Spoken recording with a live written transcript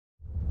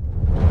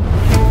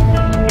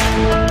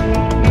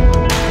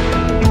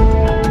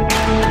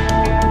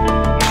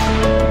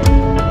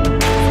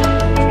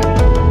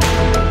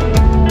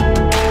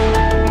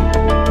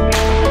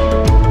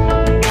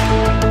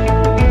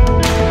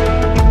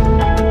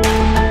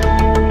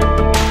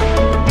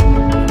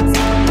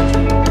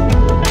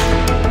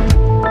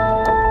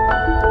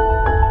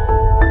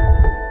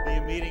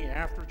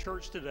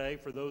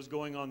for those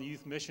going on the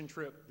youth mission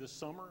trip this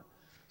summer.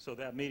 So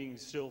that meeting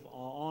is still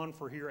on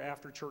for here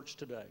after church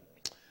today.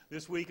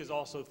 This week is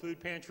also Food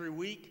Pantry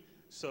Week.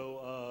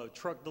 So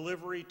truck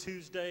delivery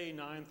Tuesday,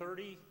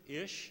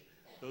 9:30-ish.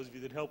 Those of you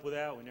that help with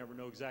that, we never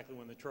know exactly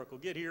when the truck will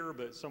get here,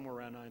 but somewhere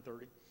around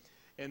 9:30.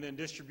 And then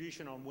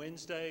distribution on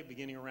Wednesday,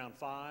 beginning around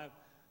 5.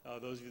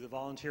 Those of you that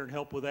volunteer and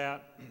help with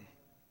that,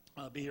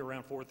 be here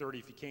around 4:30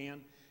 if you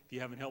can. If you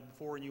haven't helped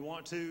before and you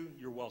want to,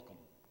 you're welcome.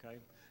 Okay,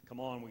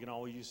 come on, we can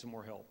always use some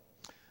more help.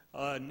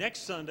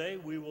 Next Sunday,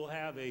 we will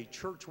have a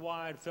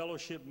church-wide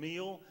fellowship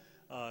meal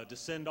to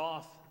send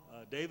off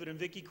David and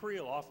Vicki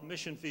Creel off the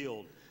mission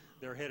field.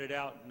 They're headed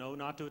out, no,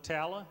 not to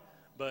Attala,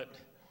 but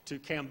to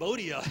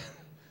Cambodia.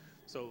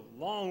 So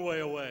long way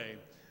away.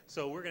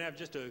 So we're going to have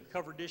just a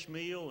covered dish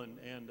meal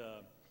and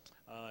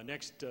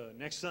next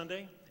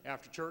Sunday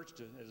after church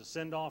as a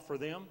send-off for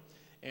them.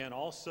 And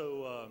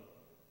also,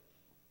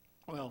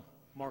 well,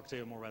 Mark will tell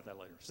you more about that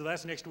later. So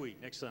that's next week,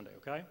 next Sunday,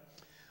 okay?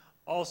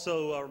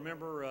 Also,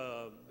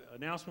 remember,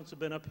 announcements have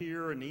been up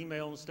here and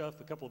email and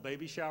stuff. A couple of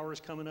baby showers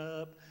coming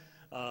up.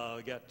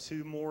 We got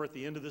 2 more at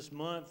the end of this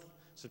month.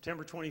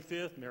 September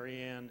 25th,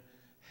 Marianne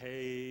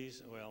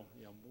Hayes. Well,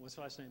 you know, what's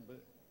the last name?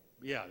 But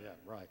yeah,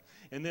 right.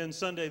 And then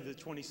Sunday the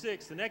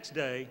 26th, the next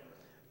day,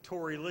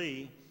 Tori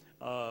Lee,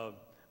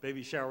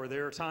 baby shower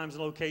there. Times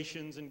and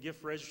locations and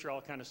gift register,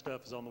 all kind of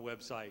stuff is on the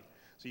website.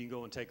 So you can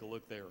go and take a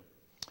look there.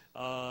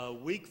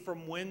 Week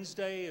from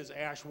Wednesday is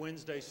Ash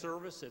Wednesday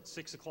service at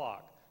 6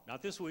 o'clock.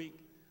 Not this week,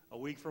 a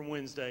week from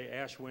Wednesday,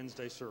 Ash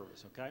Wednesday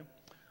service, okay?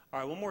 All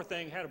right, one more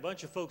thing. Had a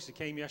bunch of folks that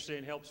came yesterday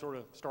and helped sort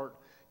of start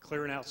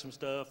clearing out some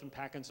stuff and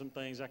packing some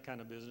things, that kind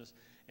of business.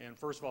 And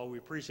first of all, we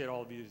appreciate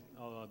all of you,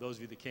 those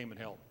of you that came and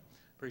helped.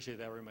 Appreciate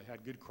that very much. Had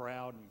a good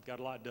crowd and got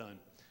a lot done.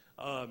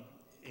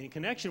 In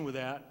connection with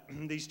that,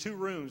 these 2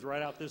 rooms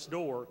right out this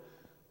door,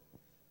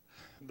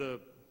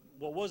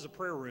 what was a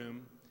prayer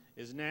room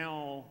is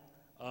now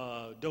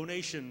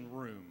donation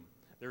room.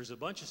 There's a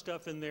bunch of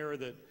stuff in there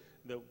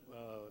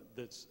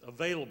that's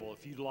available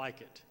if you'd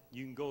like it.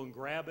 You can go and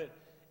grab it,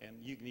 and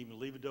you can even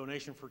leave a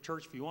donation for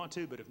church if you want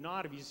to. But if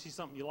not, if you see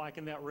something you like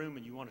in that room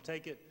and you want to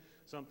take it,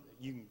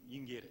 you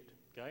can get it.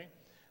 Okay.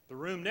 The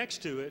room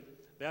next to it,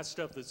 that's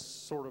stuff that's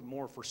sort of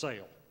more for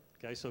sale.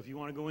 Okay. So if you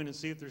want to go in and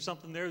see if there's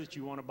something there that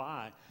you want to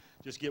buy,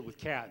 just get with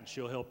Kat and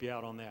she'll help you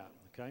out on that.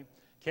 Okay.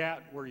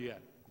 Kat, where are you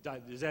at?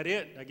 Is that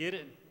it? I get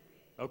it?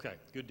 Okay.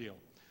 Good deal.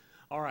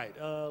 All right.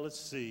 Let's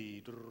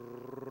see.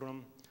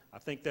 I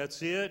think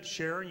that's it.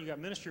 Sharon, you got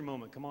ministry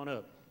moment. Come on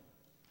up.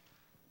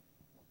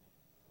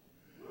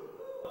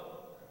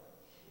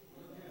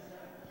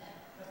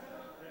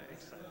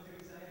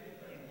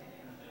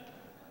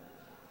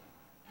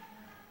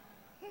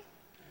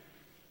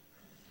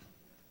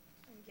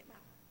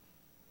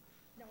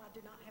 I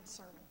do not have a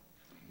sermon.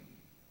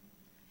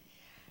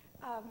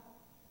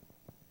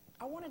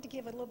 I wanted to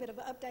give a little bit of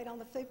an update on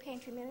the food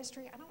pantry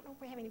ministry. I don't know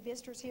if we have any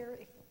visitors here.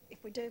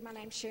 If we do, my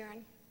name's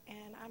Sharon,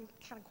 and I'm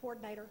kind of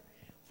coordinator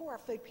for our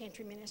food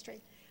pantry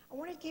ministry. I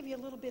wanted to give you a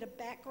little bit of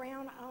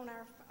background on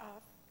our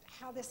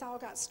how this all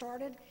got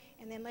started,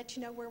 and then let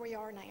you know where we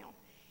are now.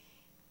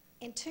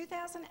 In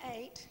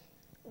 2008,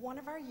 one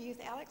of our youth,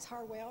 Alex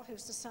Harwell,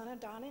 who's the son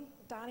of Donnie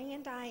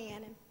and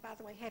Diane, and by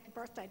the way, happy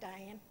birthday,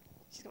 Diane.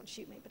 She's going to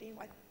shoot me, but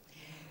anyway.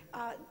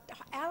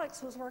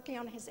 Alex was working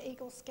on his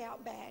Eagle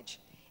Scout badge,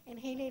 and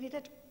he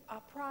needed a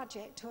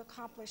project to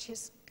accomplish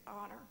his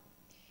honor.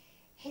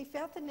 He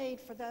felt the need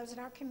for those in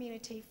our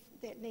community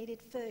that needed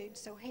food,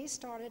 so he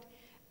started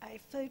a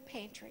food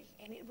pantry,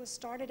 and it was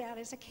started out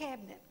as a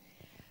cabinet.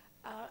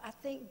 I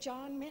think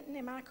John Minton,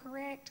 am I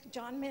correct?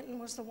 John Minton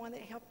was the one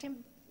that helped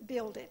him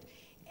build it,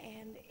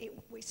 and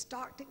we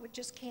stocked it with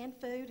just canned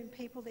food, and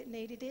people that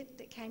needed it,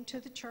 that came to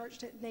the church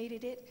that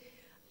needed it,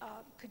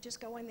 could just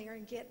go in there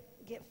and get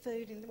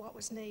food and what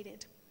was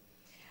needed.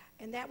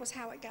 And that was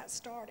how it got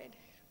started.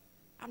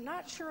 I'm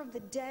not sure of the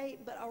date,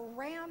 but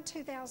around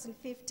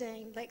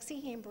 2015,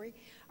 Lexi Hembry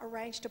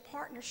arranged a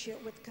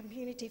partnership with the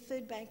Community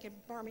Food Bank in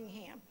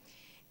Birmingham,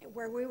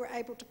 where we were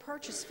able to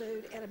purchase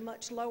food at a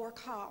much lower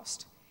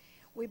cost.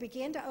 We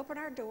began to open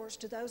our doors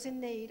to those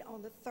in need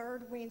on the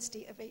 3rd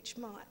Wednesday of each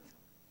month.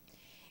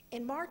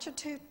 In March of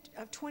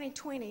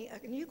 2020,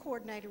 a new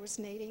coordinator was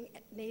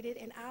needed,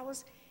 and I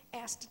was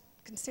asked to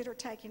consider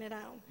taking it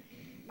on.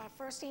 My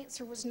first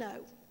answer was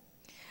no.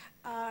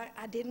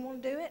 I didn't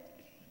want to do it.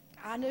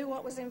 I knew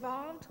what was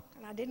involved,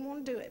 and I didn't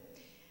want to do it.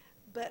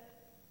 But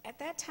at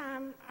that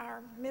time,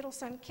 our middle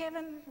son,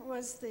 Kevin,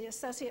 was the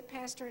associate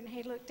pastor, and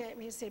he looked at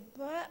me and said,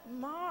 "But,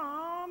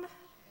 Mom,"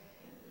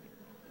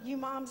 you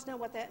moms know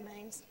what that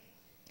means.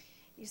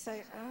 You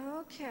say,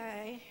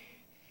 "Okay."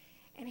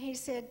 And he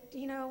said,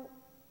 "You know,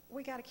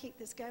 we got to keep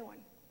this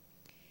going."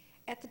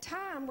 At the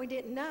time, we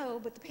didn't know,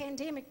 but the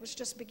pandemic was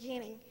just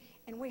beginning,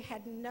 and we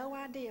had no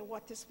idea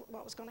what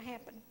was going to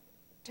happen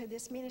to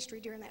this ministry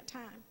during that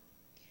time.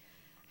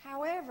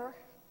 However,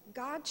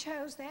 God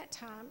chose that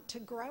time to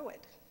grow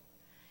it.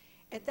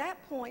 At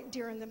that point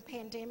during the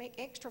pandemic,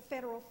 extra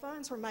federal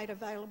funds were made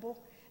available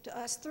to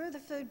us through the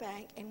food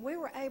bank, and we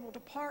were able to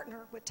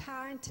partner with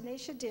Ty and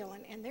Tanisha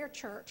Dillon and their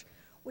church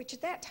which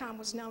at that time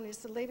was known as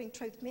the Living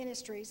Truth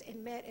Ministries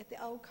and met at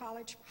the old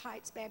College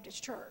Heights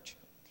Baptist Church.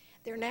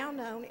 They're now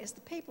known as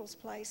the People's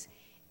Place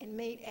and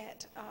meet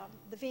at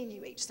the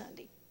venue each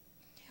Sunday.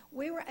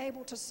 We were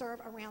able to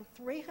serve around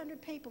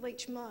 300 people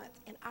each month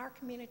in our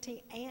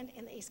community and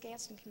in the East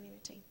Gadsden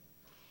community.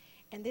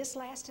 And this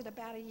lasted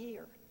about a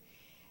year.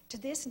 To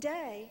this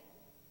day,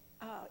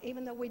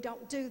 even though we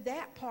don't do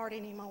that part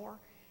anymore,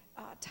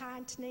 Ty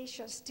and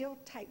Tanisha still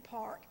take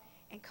part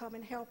and come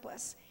and help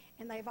us,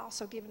 and they've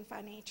also given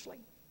financially.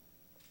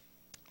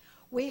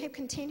 We have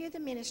continued the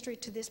ministry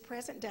to this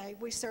present day.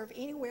 We serve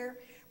anywhere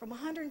from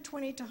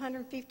 120 to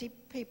 150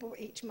 people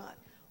each month.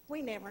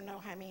 We never know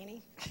how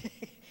many.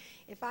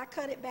 If I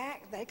cut it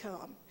back, they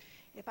come.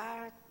 If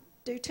I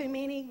do too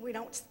many, we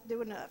don't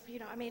do enough. You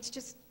know, I mean, it's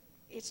just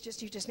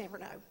you just never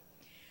know.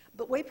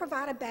 But we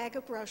provide a bag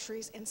of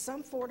groceries and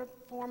some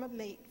form of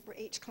meat for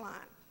each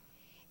client.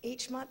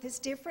 Each month is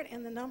different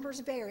and the numbers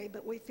vary,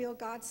 but we feel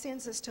God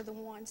sends us to the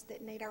ones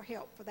that need our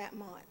help for that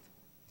month.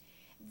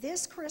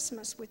 This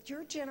Christmas, with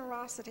your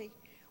generosity,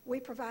 we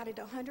provided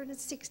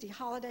 160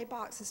 holiday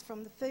boxes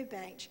from the food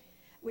bank,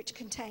 which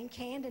contain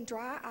canned and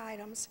dry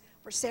items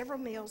for several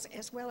meals,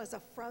 as well as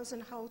a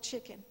frozen whole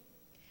chicken.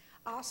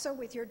 Also,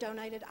 with your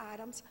donated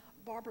items,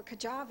 Barbara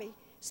Kajavi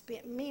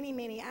spent many,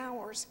 many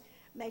hours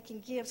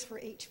making gifts for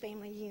each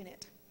family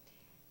unit.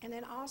 And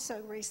then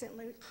also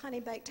recently, Honey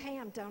Baked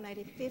Ham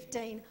donated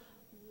 15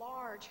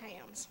 large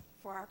hams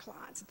for our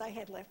clients that they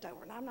had left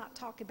over. And I'm not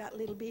talking about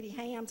little bitty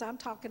hams, I'm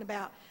talking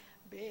about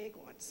big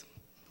ones.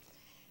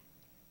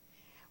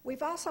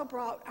 We've also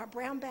brought our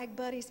Brown Bag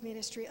Buddies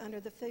ministry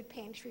under the food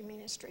pantry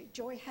ministry.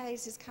 Joy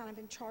Hayes is kind of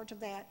in charge of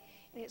that,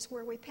 and it's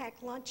where we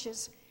pack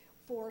lunches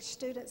for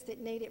students that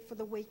need it for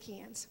the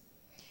weekends.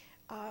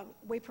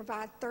 We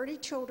provide 30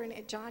 children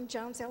at John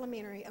Jones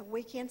Elementary a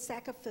weekend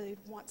sack of food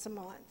once a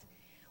month.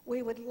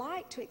 We would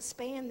like to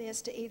expand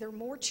this to either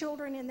more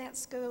children in that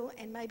school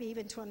and maybe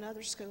even to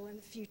another school in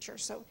the future,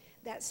 so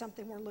that's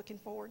something we're looking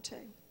forward to.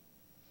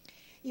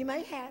 You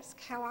may ask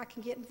how I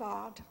can get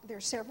involved. There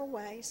are several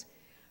ways.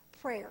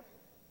 Prayer,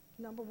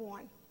 number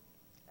one,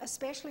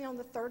 especially on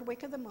the third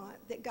week of the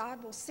month, that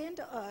God will send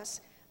to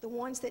us the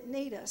ones that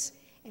need us,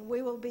 and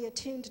we will be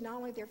attuned to not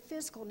only their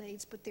physical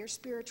needs, but their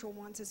spiritual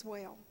ones as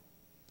well.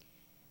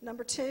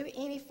 Number two,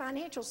 any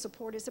financial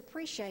support is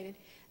appreciated,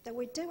 though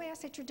we do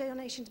ask that your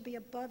donations be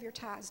above your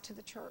tithes to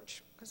the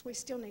church, because we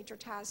still need your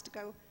tithes to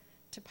go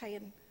to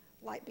paying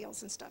light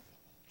bills and stuff.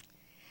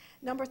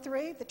 Number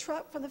three, the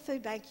truck from the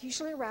food bank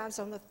usually arrives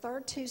on the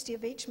third Tuesday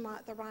of each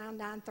month around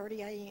 9:30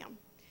 a.m.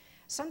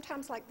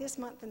 Sometimes, like this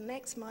month and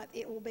next month,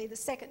 it will be the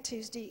second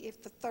Tuesday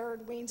if the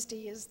third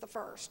Wednesday is the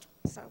first.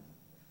 So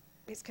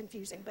it's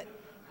confusing, but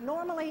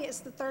normally it's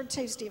the third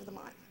Tuesday of the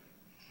month.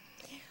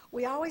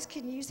 We always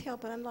can use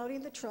help in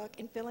unloading the truck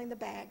and filling the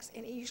bags,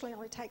 and it usually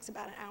only takes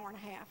about an hour and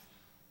a half.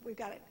 We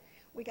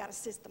got a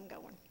system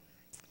going.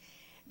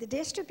 The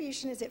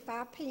distribution is at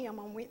 5 p.m.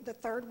 on the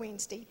third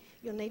Wednesday.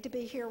 You'll need to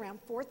be here around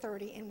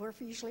 4:30, and we're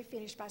usually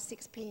finished by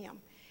 6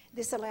 p.m.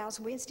 This allows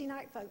Wednesday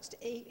night folks to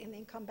eat and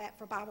then come back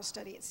for Bible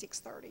study at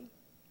 6:30.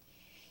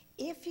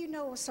 If you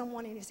know of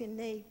someone who is in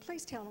need,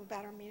 please tell them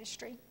about our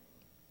ministry.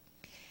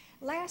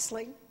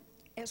 Lastly,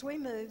 as we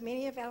move,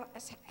 many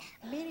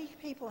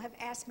people have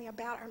asked me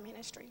about our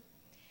ministry.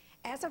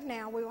 As of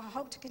now, we will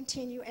hope to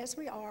continue as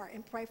we are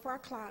and pray for our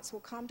clients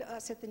will come to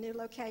us at the new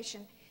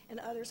location and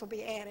others will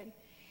be added.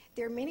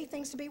 There are many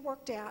things to be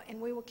worked out, and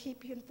we will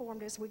keep you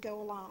informed as we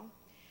go along.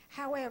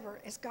 However,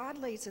 as God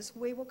leads us,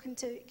 we will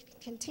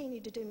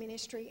continue to do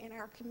ministry in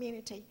our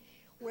community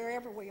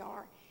wherever we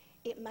are.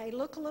 It may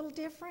look a little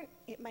different.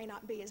 It may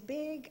not be as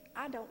big.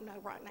 I don't know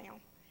right now.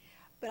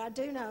 But I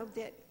do know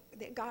that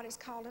God has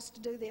called us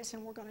to do this,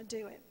 and we're going to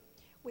do it.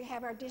 We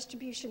have our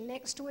distribution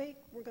next week.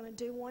 We're going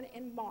to do one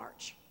in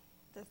March,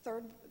 the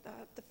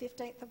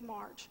 15th of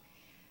March.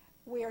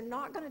 We are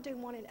not going to do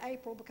one in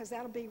April because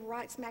that'll be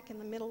right smack in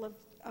the middle of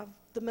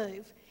the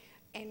move.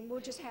 And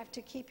we'll just have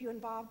to keep you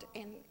involved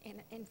and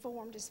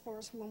informed as far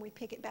as when we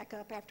pick it back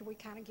up after we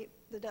kind of get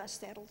the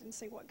dust settled and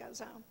see what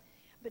goes on.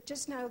 But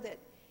just know that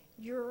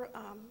your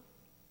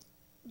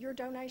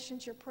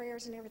donations, your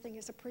prayers, and everything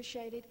is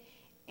appreciated,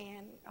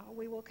 and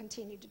we will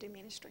continue to do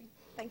ministry.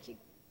 Thank you.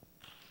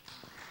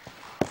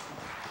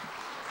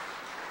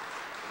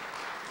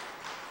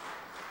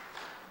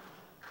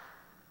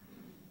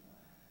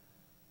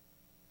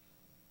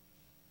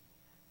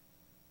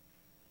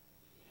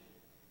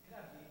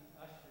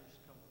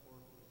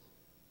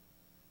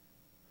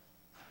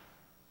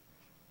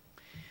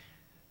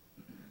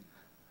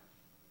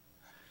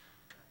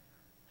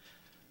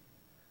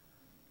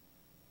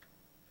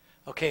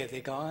 Okay, are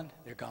they gone?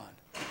 They're gone.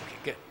 Okay,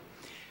 good.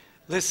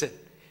 Listen,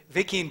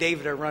 Vicki and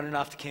David are running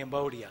off to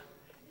Cambodia,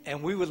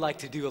 and we would like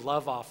to do a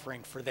love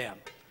offering for them.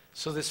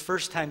 So this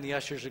first time the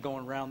ushers are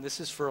going around, this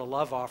is for a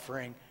love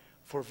offering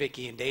for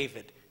Vicki and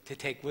David to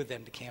take with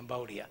them to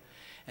Cambodia.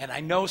 And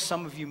I know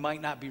some of you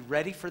might not be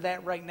ready for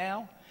that right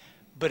now,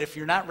 but if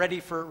you're not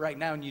ready for it right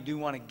now and you do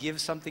want to give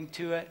something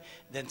to it,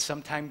 then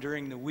sometime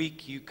during the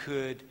week you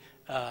could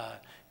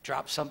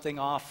drop something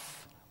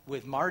off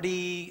with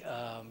Marty.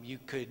 You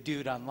could do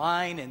it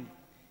online and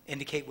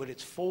indicate what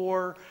it's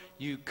for.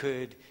 You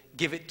could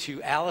give it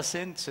to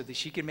Allison so that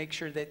she can make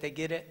sure that they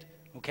get it,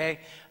 okay?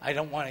 I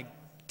don't want to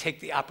take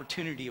the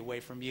opportunity away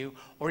from you,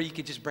 or you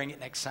could just bring it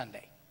next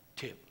Sunday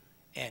too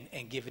and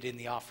give it in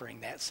the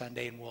offering that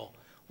Sunday, and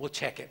we'll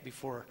check it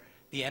before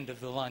the end of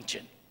the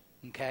luncheon,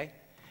 okay?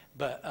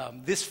 But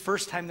this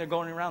first time they're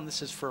going around,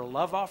 this is for a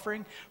love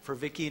offering for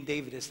Vicki and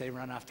David as they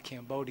run off to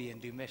Cambodia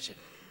and do mission.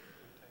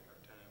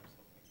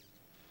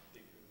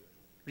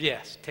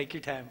 Yes, take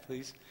your time,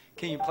 please.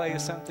 Can you play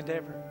us something,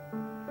 Deborah?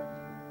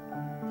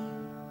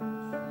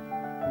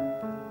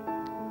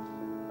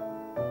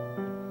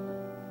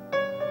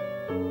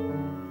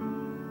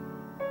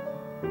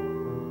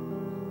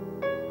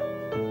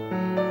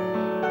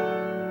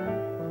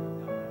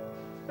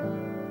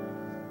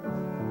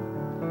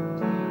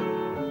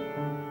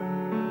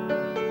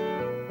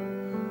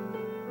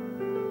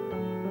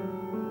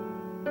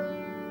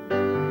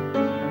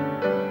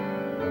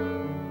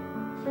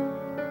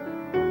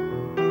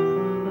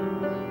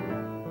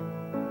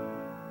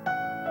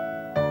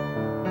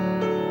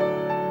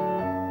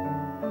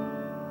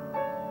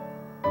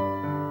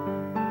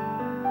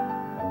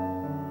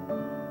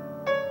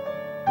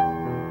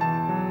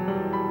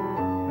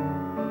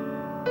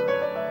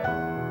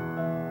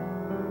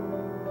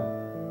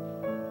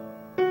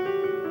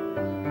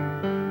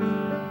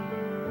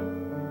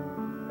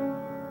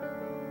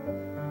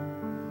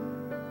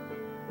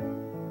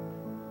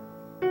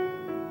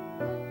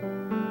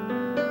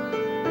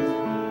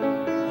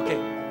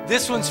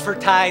 This one's for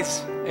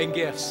tithes and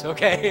gifts,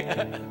 okay?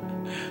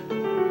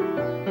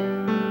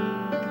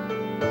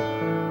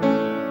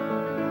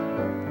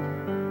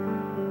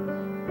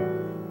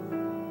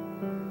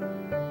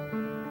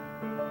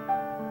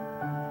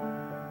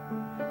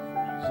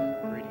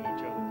 Greeting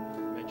each other,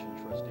 mention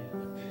trustee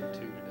and two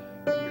today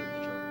here at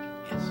the church.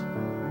 Yes.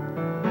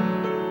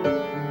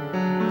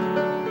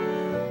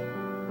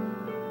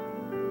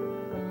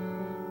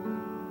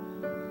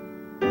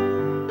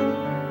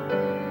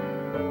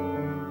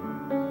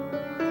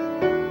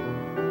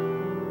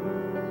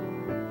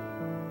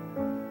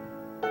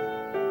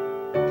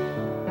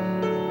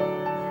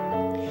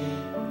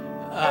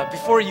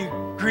 Before you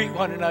greet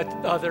one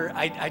another,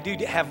 I do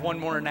have one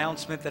more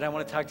announcement that I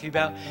want to talk to you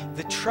about.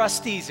 The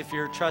trustees, if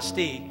you're a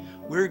trustee,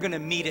 we're going to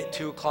meet at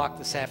 2 o'clock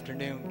this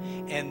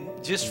afternoon, and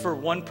just for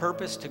one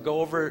purpose, to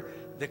go over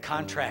the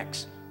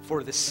contracts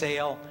for the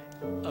sale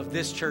of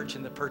this church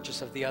and the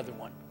purchase of the other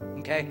one,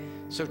 okay?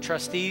 So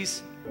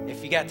trustees,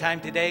 if you got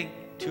time today,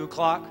 2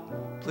 o'clock,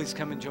 please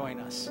come and join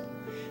us.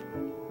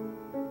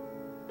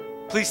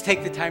 Please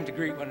take the time to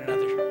greet one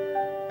another.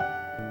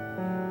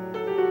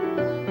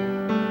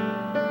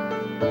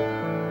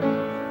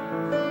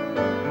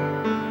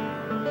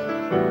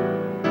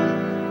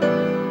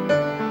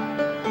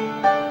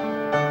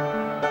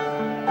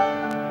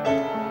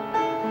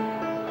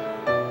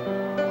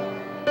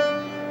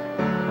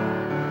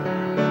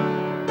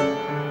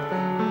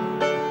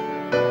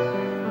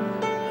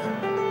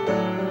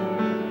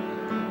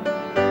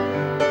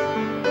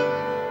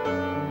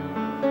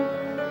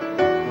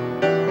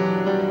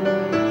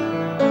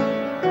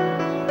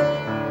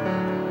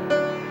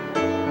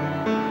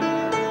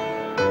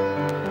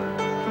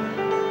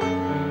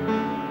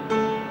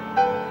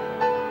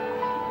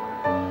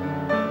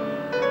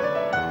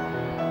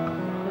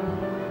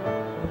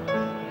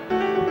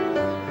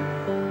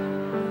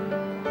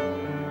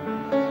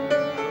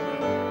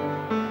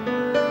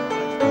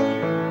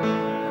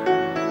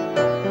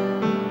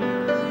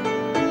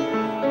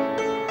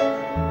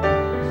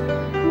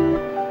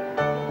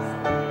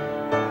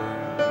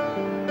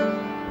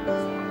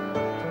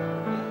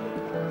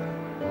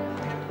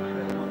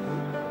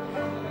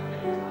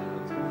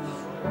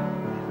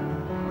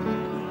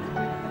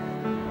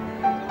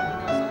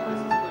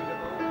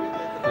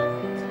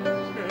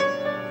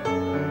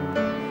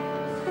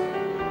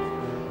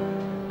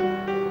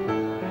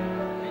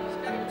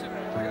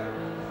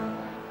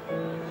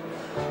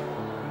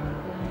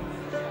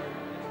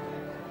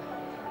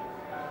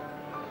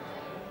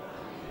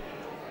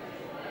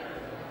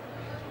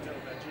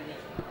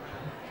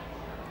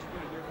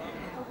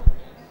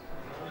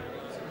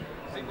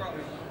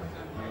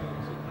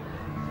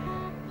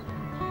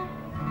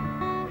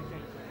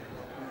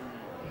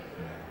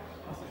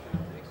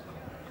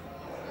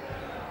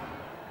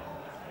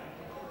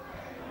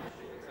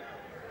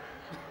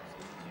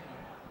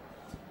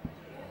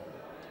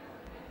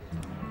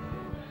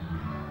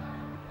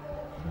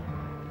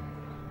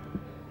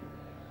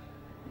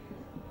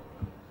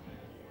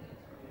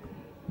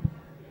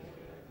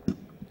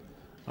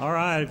 All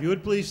right, if you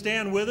would please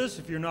stand with us.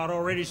 If you're not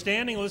already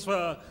standing, let's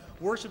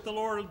worship the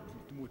Lord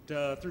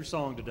through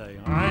song today.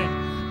 All right?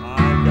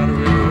 I've got a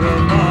river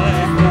of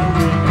life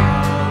flowing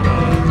out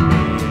of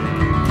me,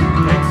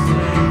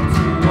 excellent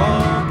to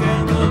walk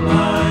and the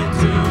blind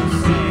to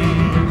see.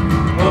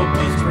 Hope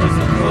is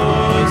present,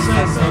 Lord,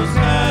 sets those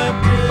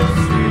captives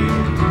free.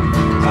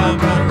 I've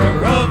got a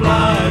river of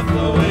life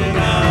flowing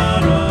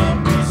out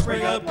of me,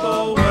 spring up,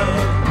 oh well,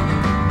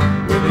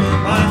 within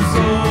my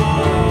soul.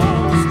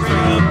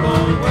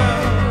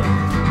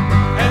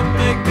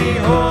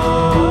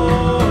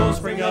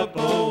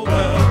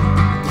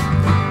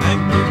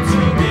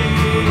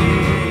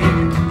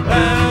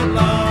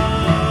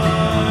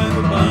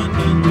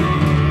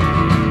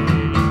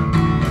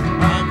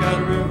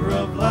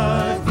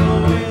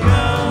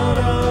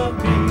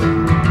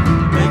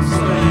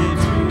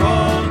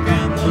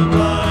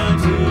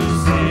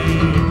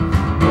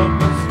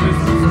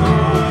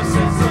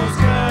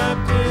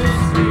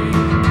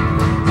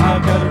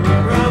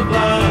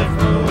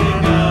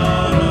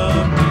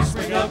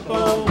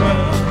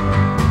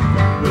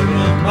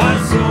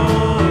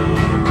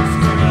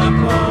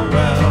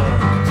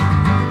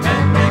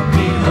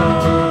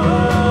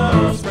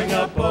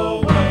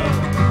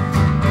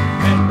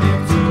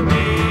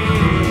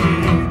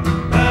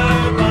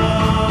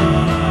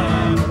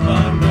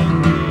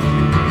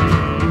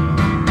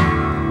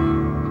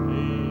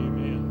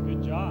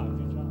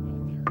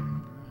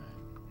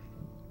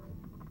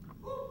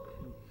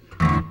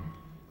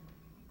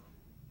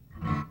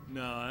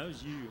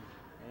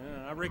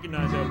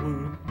 recognize that.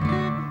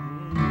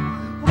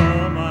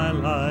 All my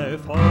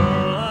life, all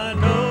I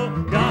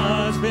know,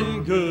 God's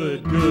been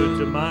good, good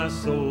to my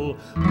soul.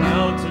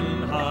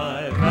 Mountain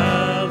high,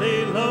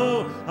 valley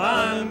low,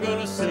 I'm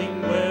gonna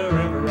sing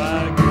wherever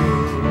I go.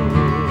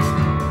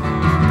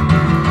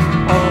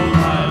 All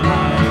my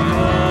life,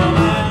 all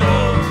I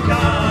know,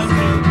 God's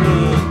been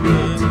good,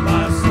 good to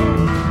my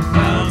soul.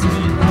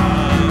 Mountain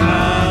high,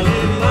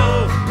 valley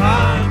low,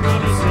 I'm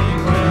gonna sing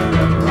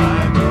wherever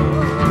I go.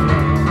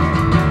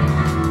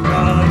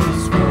 God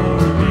is for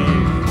me,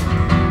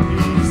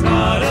 He's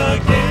not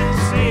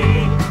against me.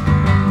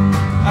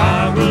 I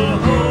will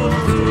hold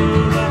to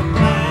the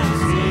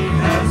plans He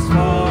has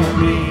for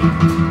me.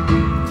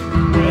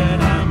 When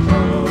I'm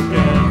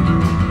broken,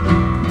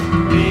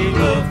 He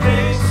will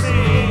fix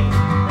me.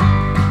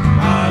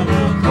 I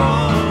will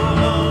call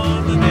on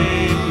the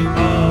name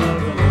of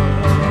the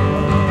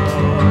Lord.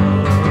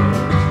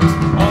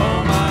 All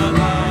my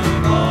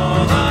life,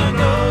 all I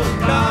know,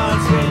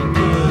 God's been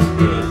good,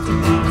 good to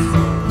my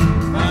soul.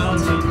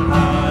 Mountain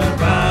high,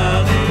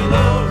 valley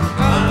low,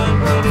 I'm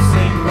gonna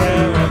sing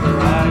wherever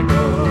I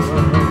go.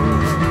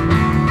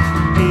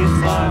 He's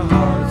my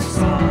heart's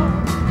song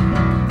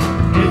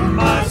in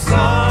my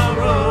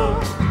sorrow.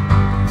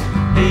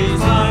 He's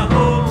my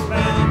hope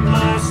and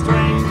my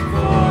strength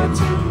for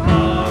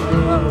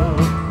tomorrow.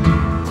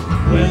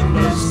 When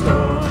the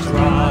storms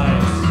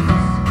rise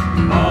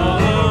all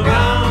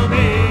around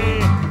me,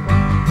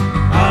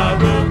 I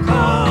will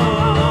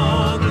call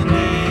on the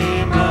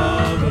name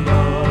of the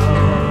Lord.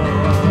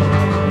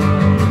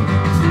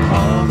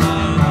 All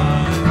my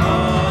life,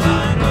 all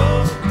I know,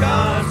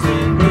 God's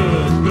been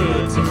good,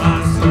 good to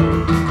my soul.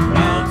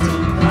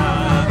 Mountain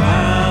high,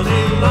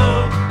 valley low,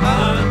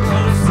 I'm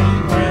gonna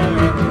sing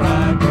wherever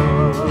I go.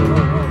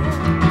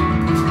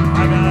 I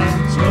got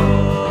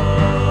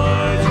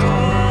joy,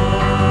 joy,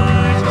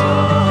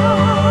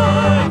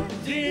 joy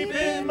deep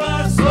in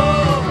my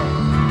soul.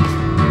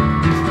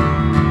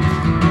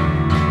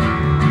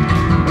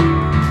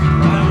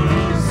 I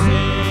will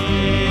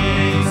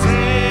sing,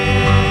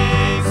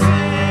 sing,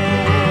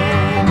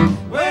 sing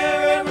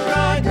wherever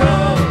I go.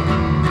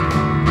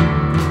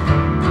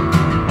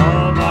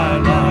 All my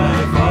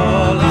life,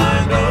 all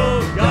I know,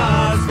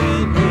 God's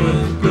been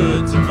good,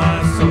 good to my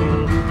soul.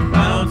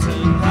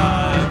 Mountain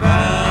high,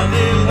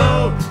 valley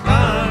low,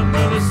 I'm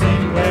gonna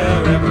sing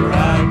wherever I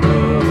go.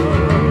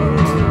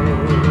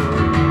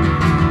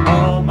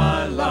 All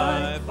my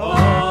life,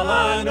 all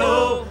I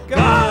know,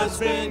 God's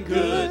been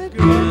good,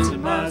 good to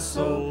my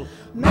soul.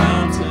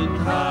 Mountain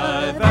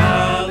high,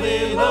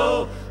 valley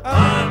low,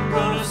 I'm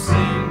gonna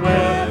sing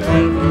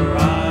wherever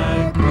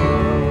I go.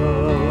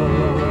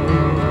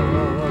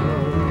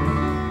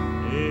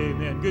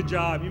 Amen. Good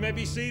job. You may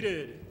be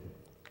seated.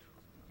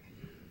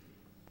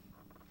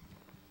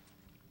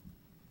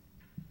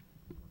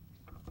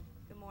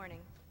 Good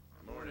morning.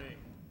 Good morning.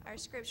 Our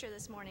scripture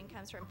this morning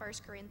comes from 1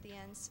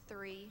 Corinthians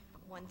 3,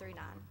 1 through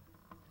 9.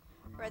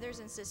 Brothers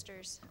and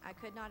sisters, I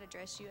could not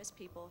address you as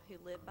people who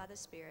live by the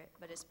Spirit,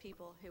 but as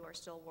people who are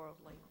still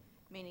worldly,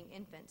 meaning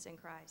infants in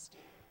Christ.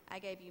 I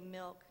gave you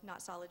milk,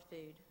 not solid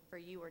food, for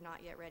you were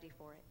not yet ready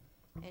for it.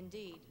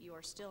 Indeed, you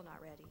are still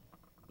not ready.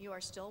 You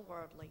are still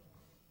worldly.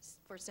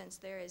 For since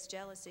there is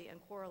jealousy and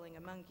quarreling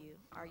among you,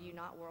 are you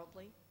not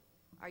worldly?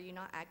 Are you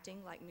not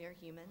acting like mere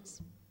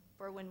humans?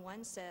 For when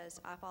one says,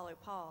 I follow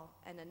Paul,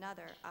 and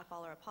another, I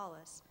follow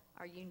Apollos,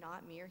 are you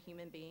not mere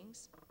human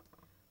beings?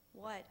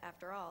 What,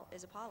 after all,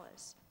 is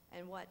Apollos?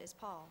 And what is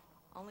Paul?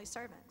 Only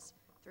servants,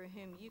 through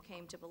whom you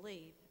came to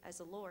believe, as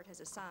the Lord has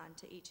assigned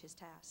to each his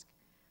task.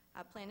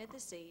 I planted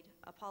the seed,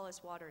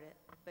 Apollos watered it,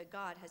 but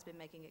God has been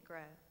making it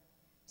grow.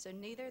 So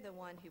neither the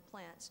one who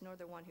plants nor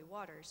the one who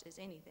waters is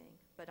anything,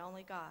 but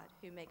only God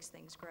who makes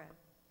things grow.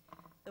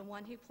 The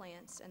one who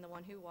plants and the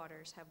one who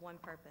waters have one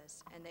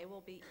purpose, and they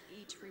will be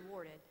each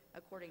rewarded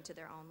according to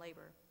their own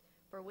labor.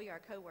 For we are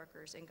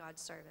co-workers in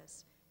God's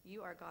service.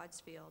 You are God's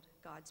field,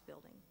 God's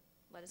building.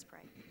 Let us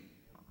pray.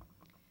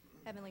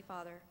 Heavenly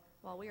Father,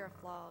 while we are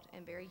flawed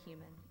and very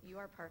human, you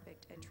are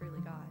perfect and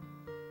truly God.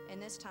 In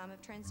this time of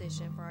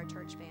transition for our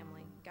church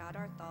family, guide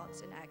our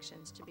thoughts and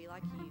actions to be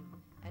like you,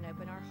 and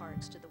open our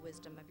hearts to the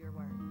wisdom of your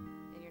word.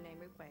 In your name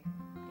we pray.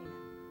 Amen.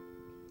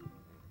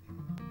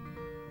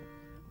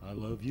 I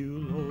love you,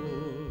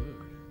 Lord.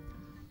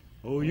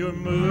 Oh, your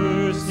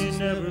mercy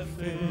never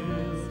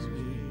fails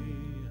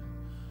me.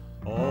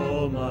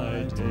 All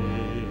my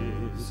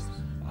days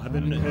I've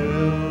been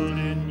held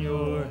in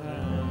your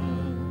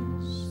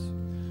hands.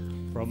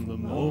 From the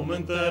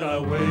moment that I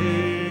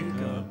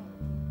wake up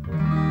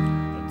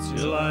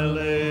until I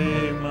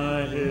lay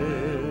my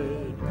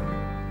head,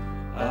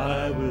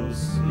 I will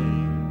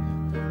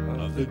sing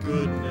of the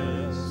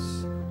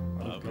goodness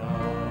of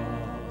God.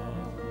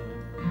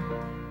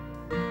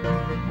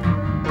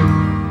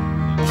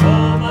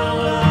 All my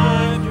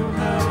life you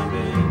have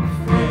been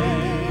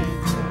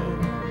faithful.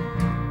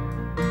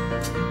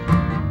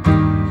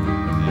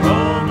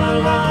 All my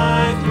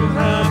life you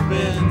have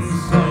been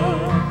so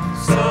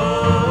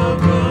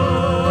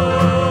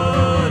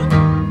good.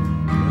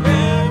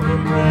 Every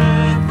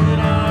breath that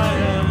I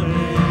am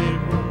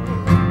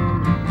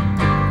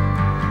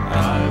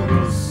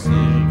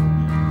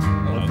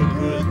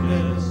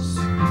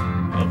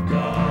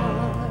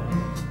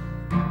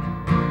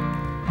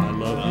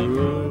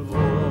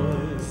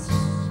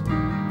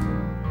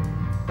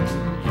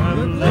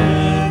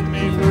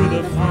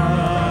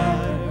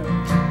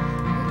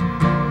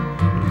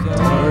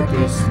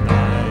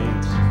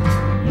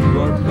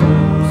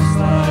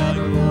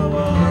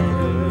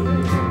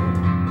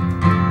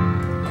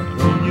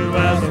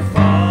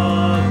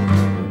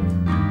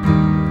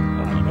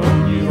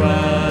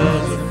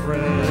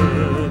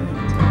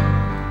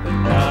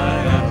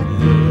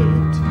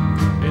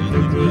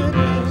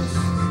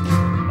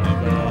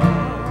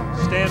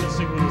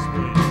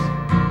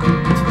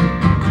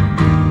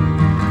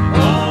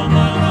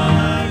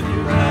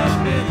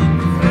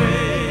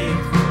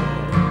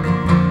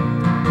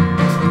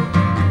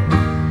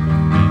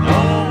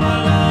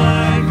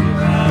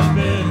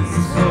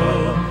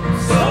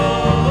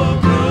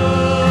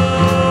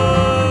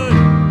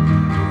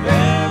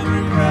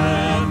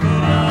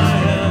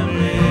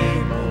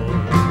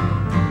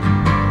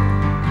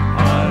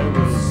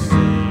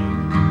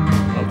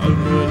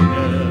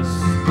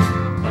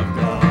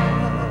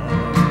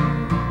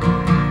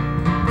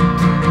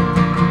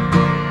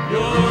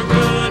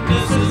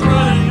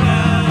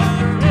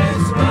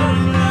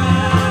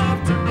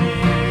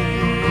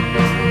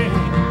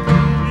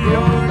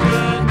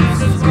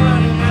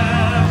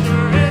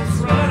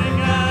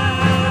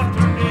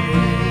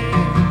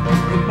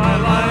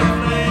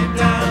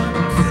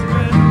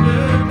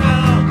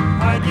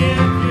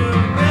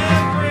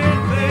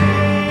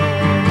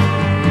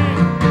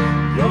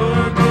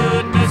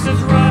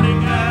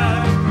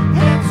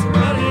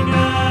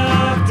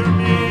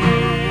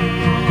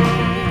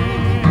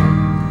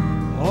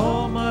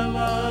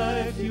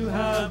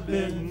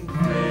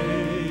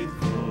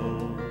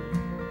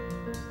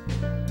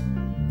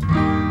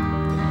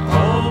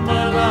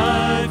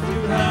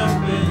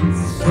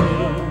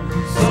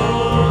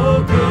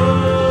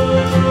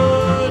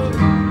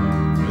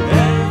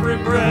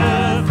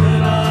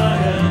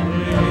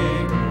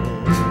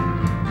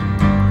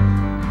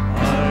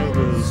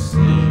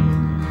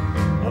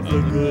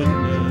the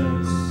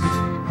goodness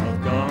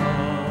of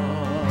God.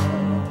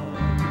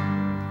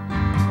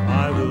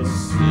 I will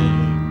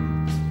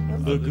sing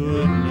of the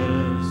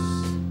goodness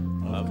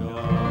of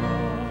God.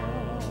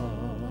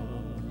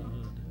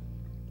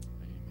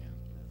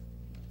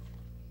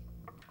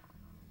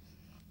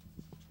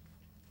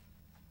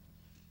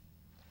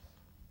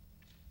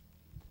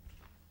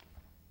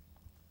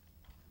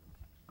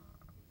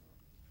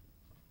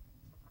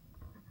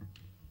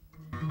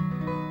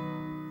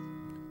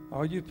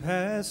 Are you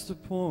past the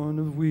point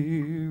of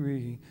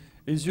weary?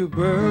 Is your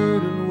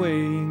burden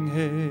weighing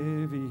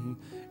heavy?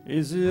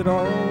 Is it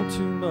all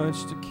too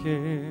much to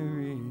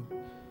carry?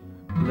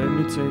 Let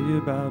me tell you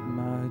about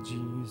my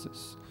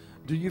Jesus.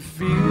 Do you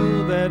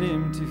feel that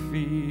empty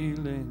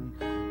feeling?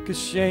 'Cause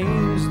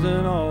shame's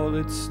done all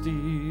it's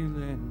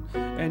stealing,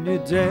 and you're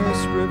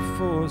desperate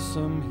for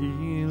some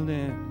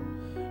healing.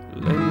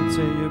 Let me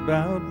tell you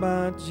about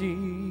my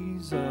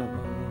Jesus.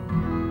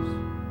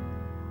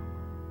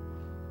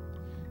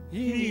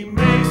 He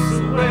makes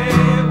a way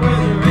where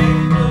there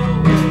ain't no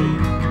way,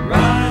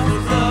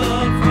 rises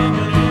up from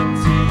an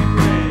empty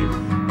grave.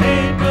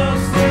 Ain't no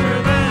sinner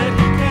that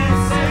he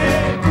can't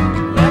save.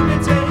 Let me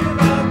tell you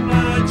about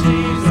my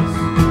Jesus.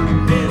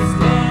 His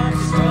love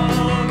is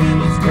strong and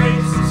his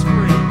grace is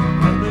free.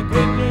 And the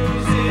good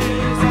news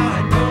is I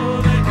know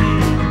that he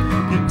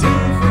can do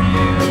for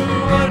you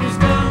what he's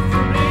done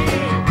for me.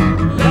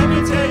 Let me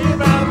tell you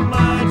about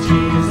my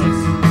Jesus.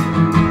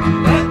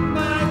 Let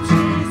my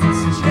Jesus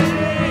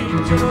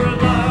change your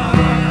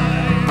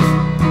life.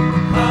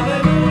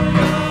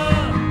 Hallelujah.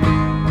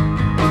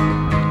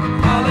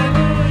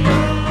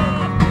 Hallelujah.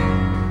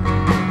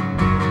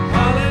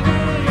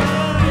 Hallelujah.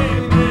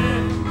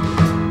 Amen.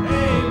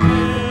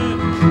 Amen.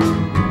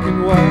 You can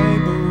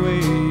wipe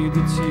away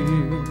the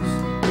tears,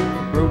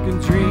 broken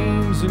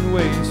dreams and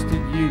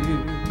wasted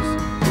years.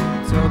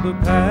 Tell the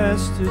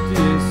past to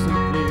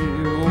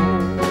disappear.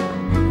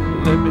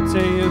 Oh, let me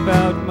tell you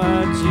about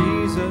my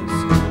Jesus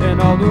and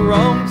all the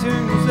wrong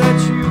turns that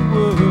you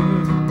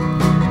would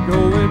go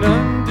and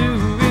undo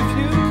if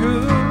you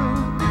could.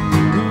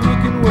 Who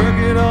can work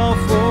it all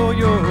for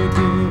your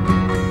good?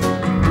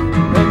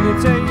 Let me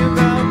tell you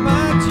about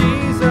my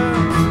Jesus.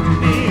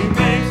 He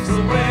makes a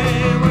way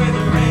where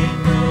there ain't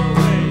no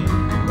way,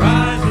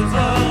 rises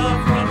up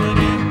from an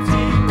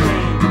empty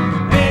grave.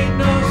 Ain't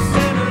no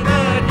sinner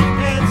that he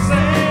can't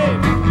save.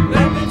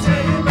 Let me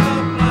tell you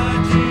about my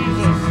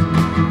Jesus.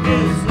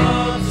 His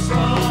love's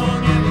strong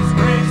and his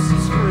grace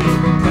is free.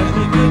 And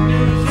the good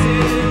news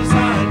is I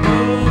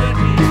know that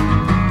he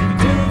can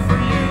do for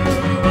you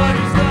what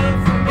he's done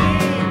for me.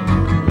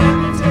 Let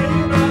me tell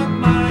you about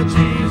my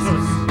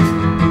Jesus.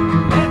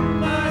 Let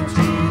my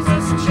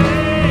Jesus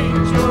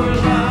change your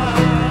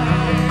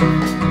life.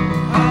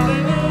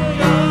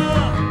 Hallelujah.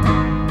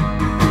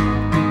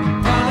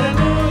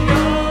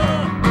 Hallelujah.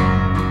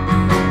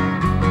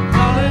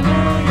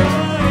 Hallelujah.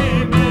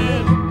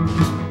 Amen.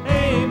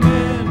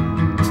 Amen.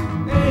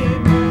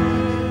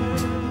 Amen.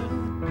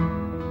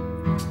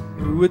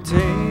 Who would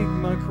take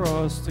my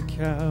cross to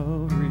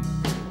Calvary,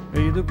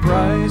 pay the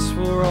price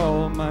for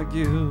all my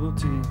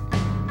guilty?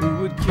 Who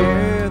would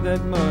care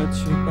that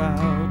much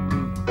about me?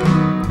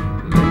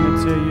 Let me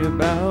tell you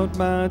about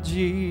my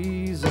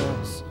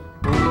Jesus.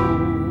 Oh.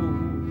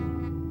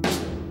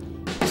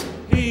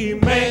 He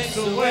makes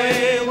a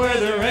way where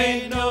there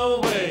ain't no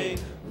way,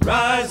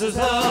 rises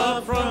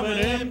up from an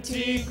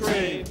empty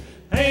grave.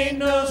 Ain't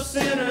no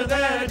sinner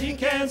that he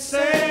can't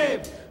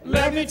save.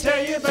 Let me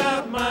tell you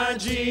about my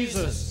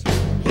Jesus.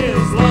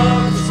 His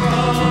love is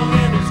strong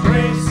and his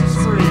grace is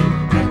free.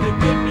 And the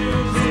good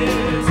news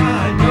is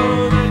I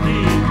know that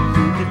he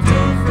can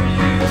do for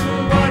you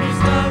what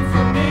he's done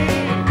for me.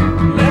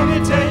 Let me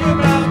tell you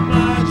about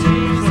my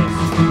Jesus.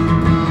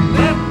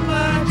 Let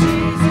my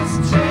Jesus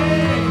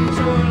change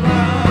your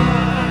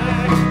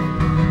life.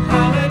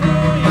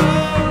 Hallelujah.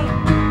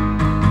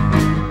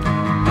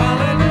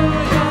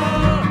 Hallelujah.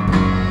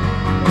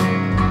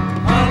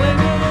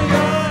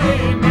 Hallelujah.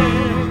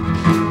 Amen.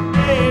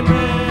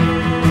 Amen.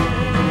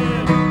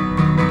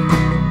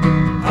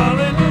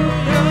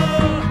 Hallelujah.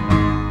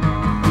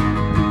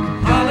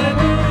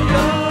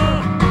 Hallelujah.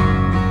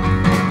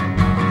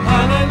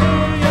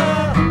 Hallelujah.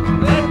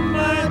 Let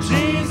my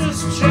Jesus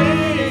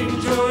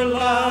change your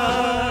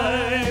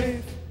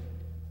life.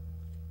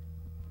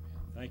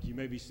 Thank you. You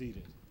may be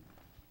seated.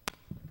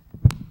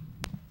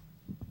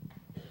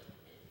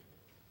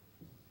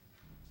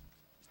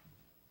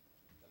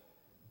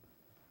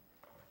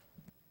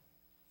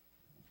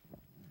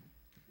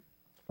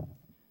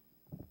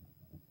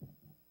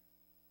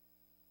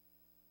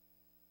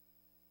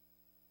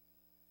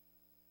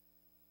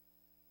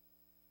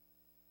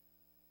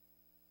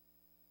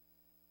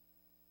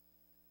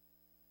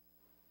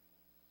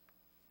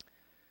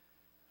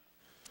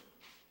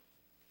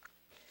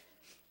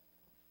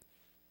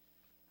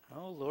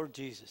 Oh, Lord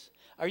Jesus.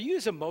 Are you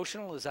as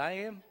emotional as I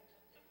am?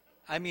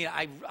 I mean,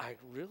 I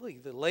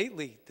really,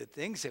 lately, the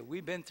things that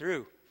we've been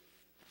through,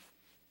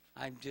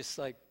 I'm just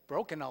like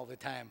broken all the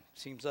time,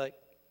 seems like.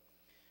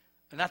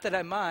 Not that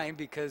I mind,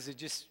 because it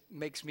just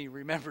makes me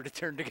remember to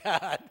turn to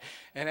God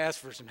and ask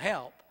for some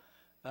help.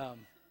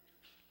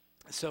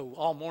 So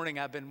all morning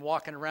I've been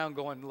walking around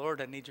going,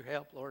 Lord, I need your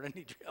help. Lord, I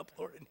need your help.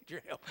 Lord, I need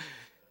your help.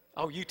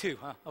 Oh, you too,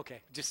 huh?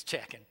 Okay, just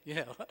checking,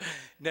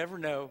 Never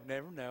know.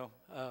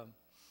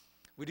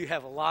 We do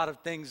have a lot of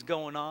things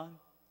going on.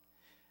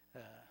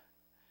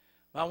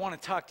 I want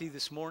to talk to you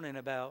this morning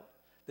about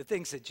the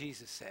things that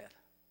Jesus said.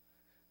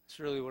 That's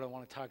really what I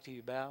want to talk to you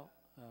about.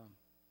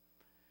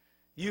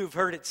 You've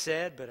heard it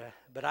said,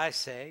 but I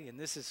say, and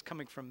this is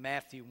coming from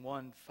Matthew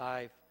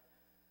 1:5-21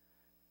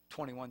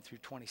 through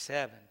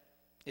 27.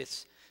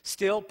 It's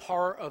still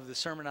part of the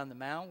Sermon on the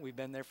Mount. We've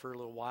been there for a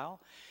little while.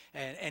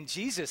 And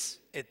Jesus,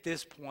 at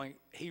this point,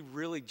 he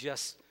really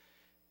just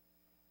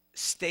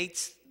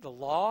states the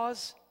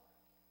laws,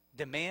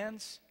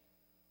 demands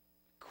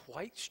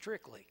quite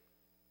strictly.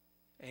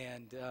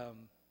 And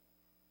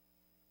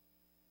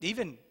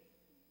even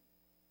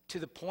to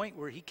the point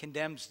where he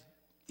condemns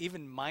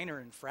even minor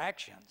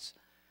infractions.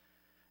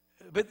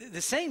 But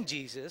the same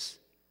Jesus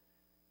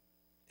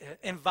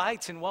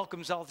invites and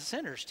welcomes all the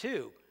sinners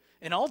too,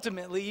 and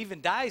ultimately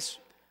even dies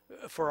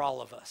for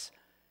all of us.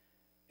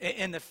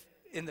 And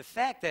the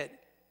fact that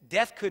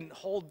death couldn't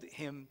hold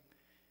him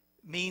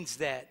means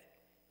that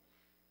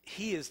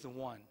he is the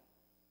one.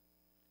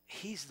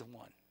 He's the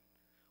one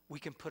we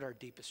can put our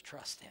deepest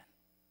trust in.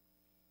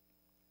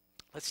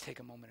 Let's take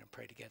a moment and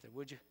pray together,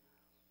 would you?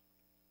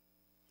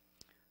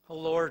 Oh,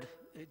 Lord,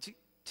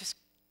 just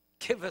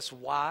give us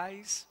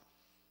wise,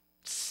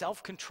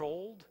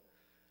 self-controlled,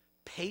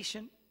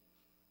 patient,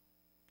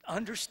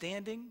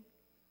 understanding,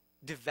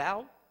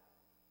 devout,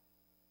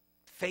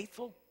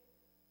 faithful,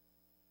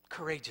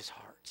 courageous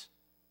hearts.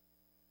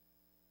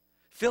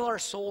 Fill our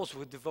souls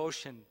with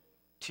devotion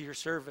to your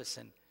service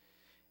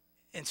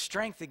and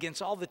strength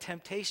against all the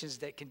temptations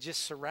that can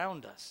just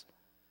surround us.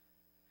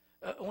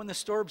 When the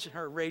storms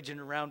are raging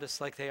around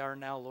us like they are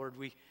now, Lord,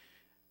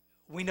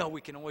 we know we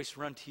can always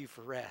run to you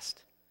for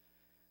rest.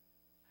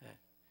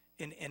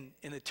 In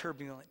the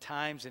turbulent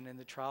times and in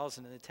the trials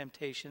and in the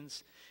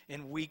temptations,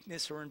 in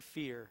weakness or in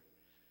fear,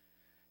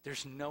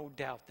 there's no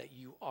doubt that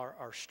you are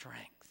our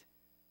strength.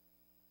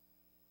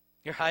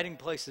 Your hiding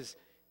place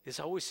is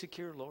always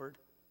secure, Lord.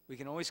 We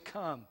can always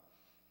come,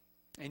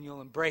 and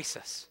you'll embrace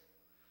us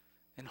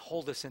and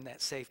hold us in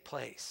that safe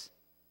place.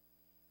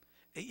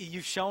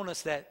 You've shown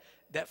us that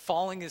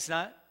falling is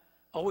not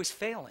always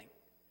failing.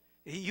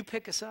 You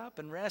pick us up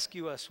and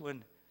rescue us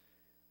when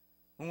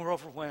we're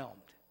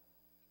overwhelmed.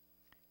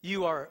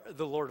 You are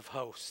the Lord of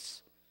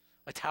hosts,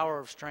 a tower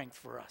of strength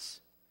for us.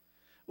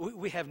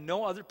 We have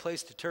no other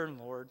place to turn,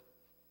 Lord,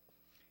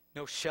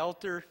 no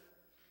shelter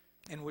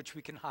in which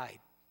we can hide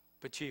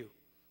but you.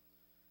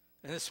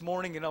 And this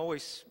morning and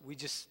always, we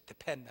just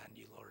depend on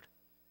you, Lord.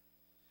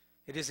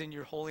 It is in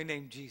your holy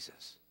name,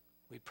 Jesus,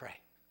 we pray.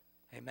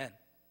 Amen.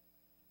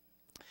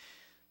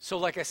 So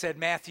like I said,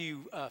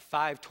 Matthew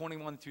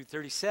 5:21 through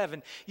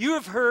 37, you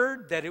have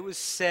heard that it was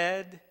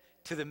said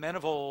to the men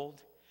of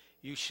old,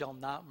 you shall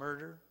not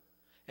murder,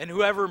 and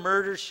whoever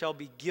murders shall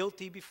be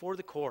guilty before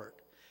the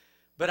court.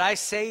 But I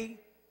say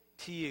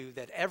to you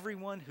that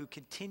everyone who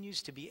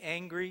continues to be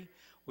angry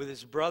with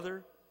his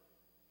brother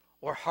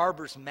or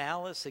harbors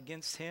malice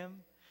against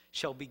him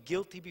shall be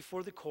guilty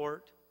before the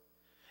court.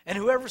 And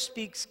whoever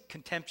speaks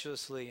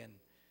contemptuously and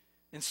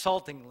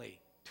insultingly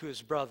to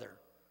his brother,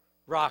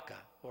 Raka,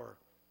 or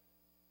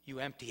you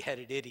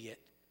empty-headed idiot,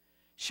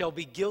 shall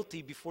be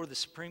guilty before the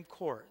Supreme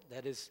Court,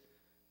 that is,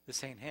 the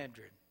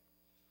Sanhedrin.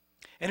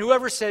 And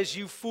whoever says,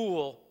 you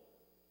fool,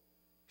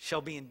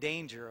 shall be in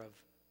danger of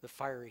the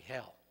fiery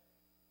hell.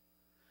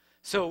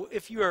 So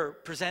if you are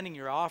presenting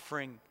your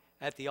offering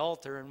at the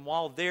altar, and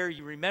while there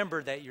you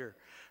remember that your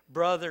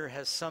brother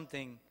has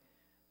something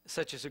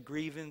such as a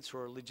grievance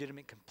or a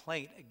legitimate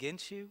complaint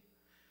against you,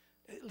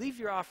 leave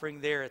your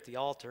offering there at the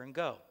altar and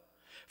go.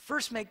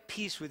 First make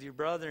peace with your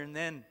brother and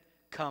then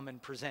come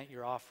and present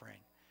your offering.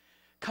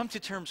 Come to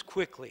terms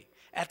quickly,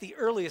 at the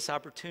earliest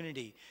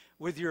opportunity,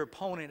 with your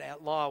opponent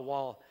at law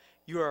while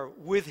you are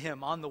with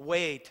him on the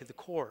way to the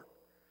court,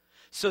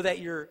 so that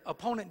your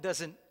opponent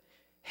doesn't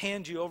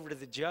hand you over to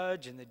the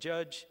judge and the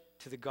judge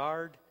to the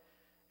guard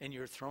and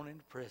you're thrown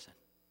into prison.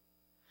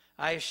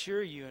 I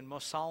assure you and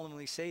most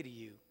solemnly say to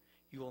you,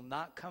 you will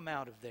not come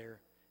out of there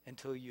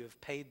until you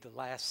have paid the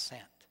last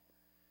cent.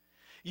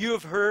 You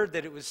have heard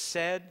that it was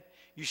said,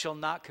 you shall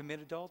not commit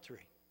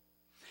adultery.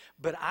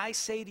 But I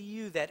say to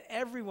you that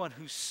everyone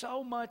who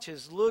so much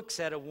as looks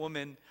at a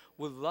woman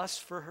with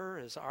lust for her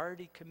has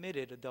already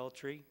committed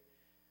adultery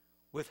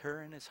with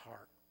her in his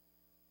heart.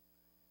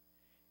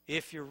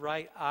 If your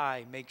right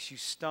eye makes you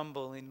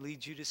stumble and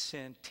leads you to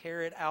sin,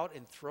 tear it out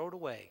and throw it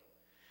away.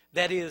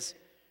 That is,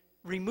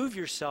 remove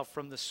yourself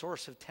from the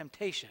source of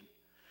temptation.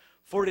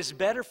 For it is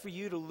better for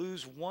you to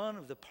lose one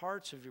of the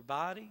parts of your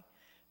body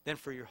than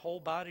for your whole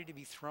body to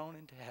be thrown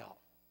into hell.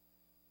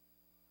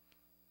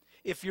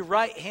 If your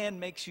right hand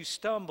makes you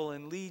stumble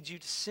and leads you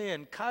to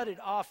sin, cut it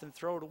off and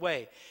throw it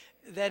away.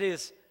 That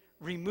is,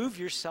 remove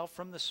yourself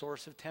from the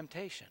source of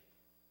temptation.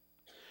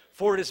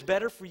 For it is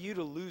better for you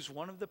to lose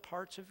one of the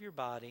parts of your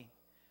body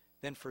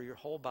than for your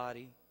whole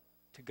body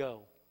to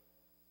go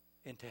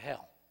into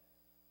hell.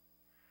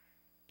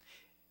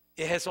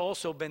 It has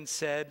also been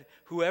said,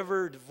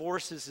 whoever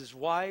divorces his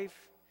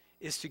wife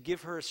is to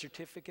give her a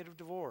certificate of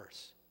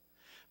divorce.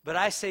 But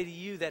I say to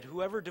you that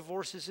whoever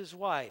divorces his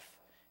wife,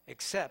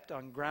 except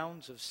on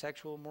grounds of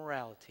sexual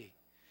immorality,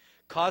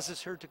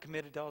 causes her to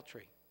commit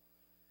adultery.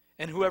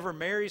 And whoever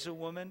marries a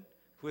woman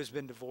who has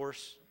been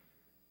divorced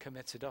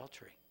commits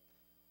adultery.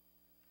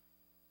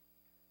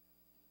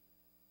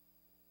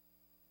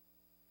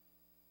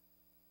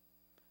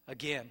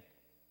 Again,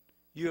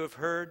 you have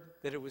heard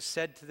that it was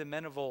said to the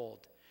men of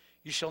old,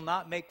 you shall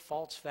not make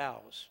false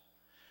vows,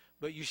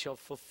 but you shall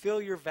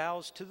fulfill your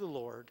vows to the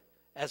Lord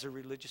as a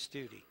religious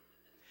duty.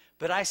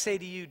 But I say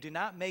to you, do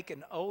not make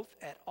an oath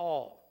at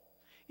all,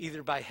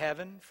 either by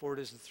heaven, for it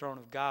is the throne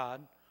of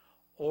God,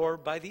 or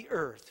by the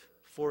earth,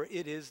 for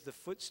it is the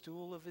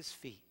footstool of his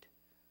feet,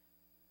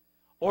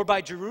 or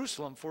by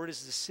Jerusalem, for it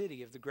is the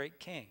city of the great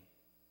king.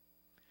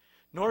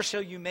 Nor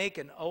shall you make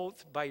an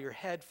oath by your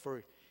head,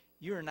 for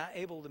you are not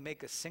able to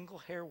make a single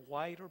hair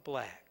white or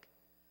black.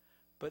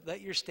 But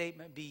let your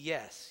statement be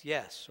yes,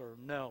 yes, or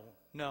no,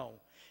 no.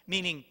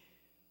 Meaning,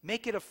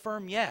 make it a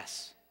firm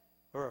yes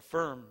or a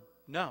firm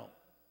no.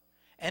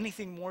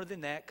 Anything more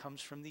than that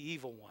comes from the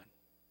evil one.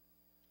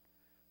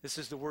 This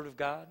is the word of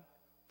God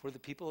for the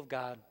people of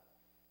God.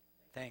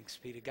 Thanks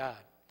be to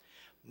God.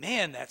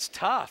 Man, that's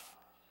tough.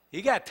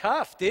 He got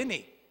tough, didn't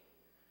he?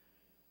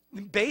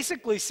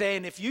 Basically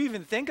saying, if you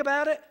even think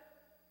about it,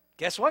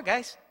 guess what,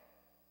 guys?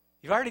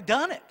 You've already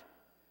done it.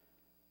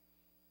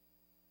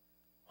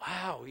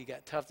 Wow, he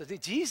got tough.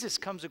 Jesus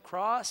comes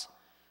across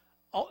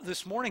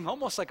this morning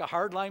almost like a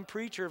hardline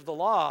preacher of the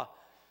law.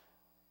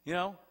 You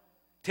know,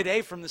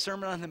 today from the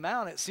Sermon on the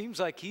Mount, it seems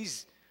like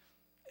he's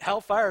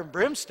hellfire and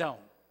brimstone,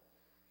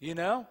 you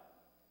know?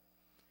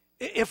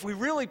 If we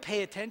really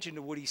pay attention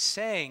to what he's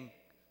saying,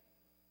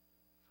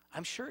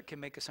 I'm sure it can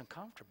make us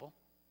uncomfortable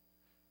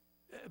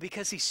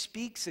because he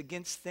speaks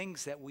against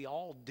things that we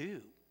all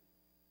do.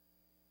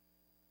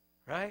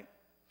 Right?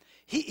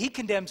 He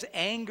condemns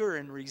anger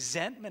and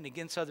resentment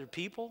against other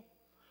people,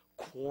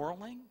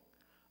 quarreling,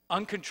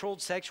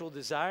 uncontrolled sexual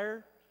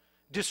desire,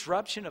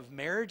 disruption of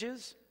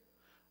marriages,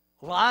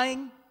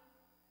 lying,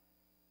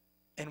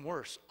 and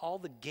worse, all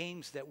the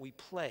games that we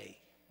play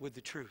with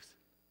the truth.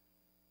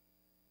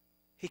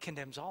 He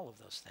condemns all of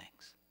those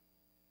things.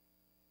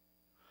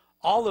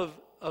 All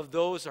of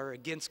those are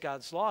against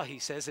God's law, he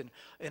says,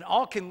 and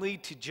all can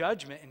lead to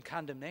judgment and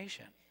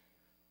condemnation.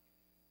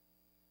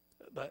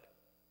 But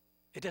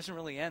it doesn't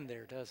really end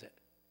there, does it?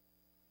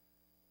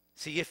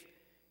 See,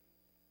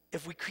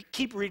 if we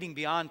keep reading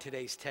beyond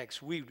today's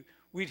text, we'd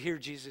hear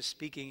Jesus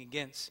speaking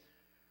against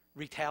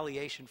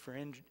retaliation for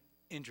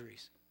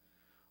injuries.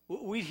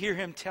 We'd hear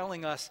him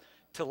telling us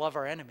to love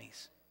our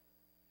enemies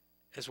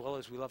as well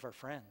as we love our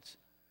friends.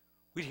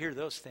 We'd hear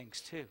those things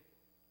too.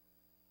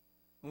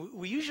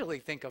 We usually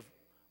think of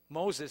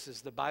Moses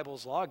as the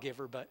Bible's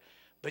lawgiver, but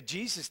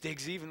Jesus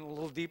digs even a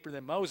little deeper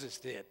than Moses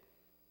did,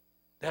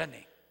 doesn't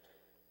he?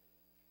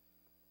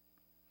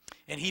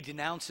 And he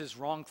denounces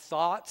wrong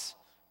thoughts,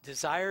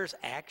 desires,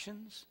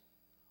 actions,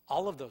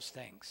 all of those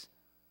things.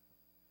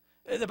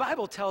 The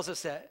Bible tells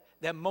us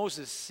that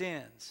Moses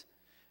sins.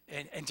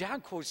 And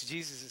John quotes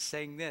Jesus as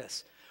saying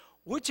this,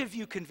 which of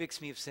you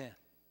convicts me of sin?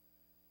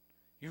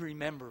 You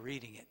remember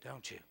reading it,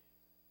 don't you?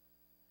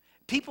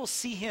 People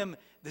see him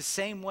the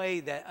same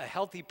way that a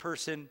healthy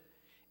person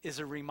is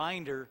a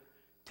reminder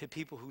to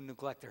people who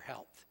neglect their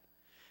health.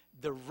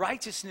 The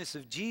righteousness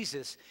of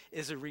Jesus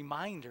is a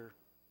reminder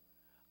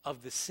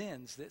of the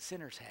sins that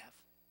sinners have.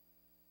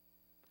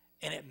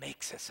 And it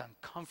makes us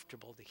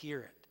uncomfortable to hear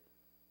it.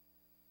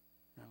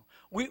 You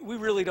know, we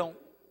really don't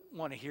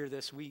want to hear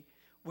this. We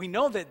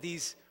know that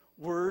these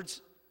words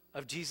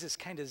of Jesus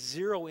kind of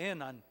zero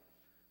in on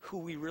who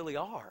we really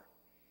are.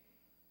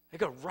 They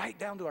go right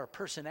down to our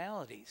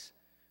personalities,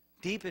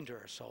 deep into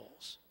our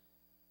souls.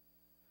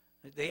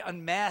 They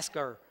unmask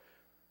our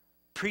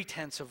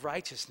pretense of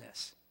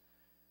righteousness,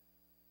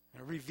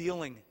 and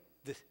revealing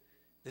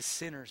the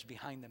sinners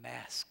behind the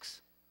masks,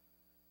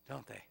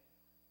 don't they?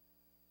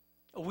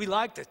 We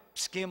like to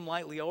skim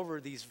lightly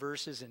over these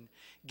verses and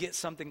get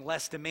something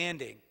less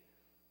demanding.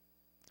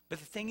 But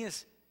the thing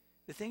is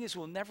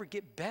we'll never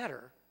get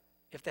better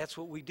if that's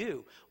what we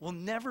do. We'll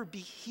never be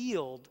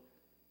healed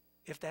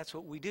if that's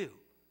what we do,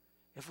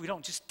 if we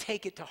don't just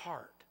take it to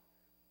heart.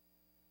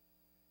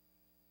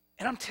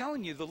 And I'm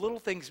telling you, the little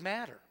things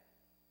matter.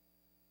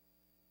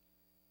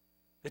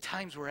 The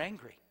times we're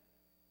angry.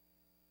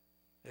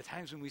 The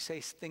times when we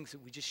say things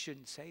that we just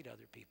shouldn't say to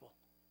other people.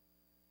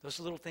 Those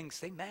little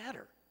things, they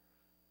matter.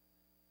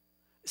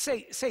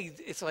 Say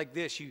it's like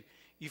this.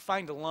 You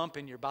find a lump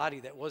in your body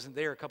that wasn't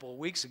there a couple of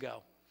weeks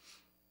ago.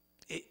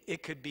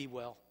 It could be,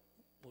 well,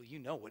 you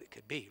know what it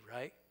could be,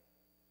 right?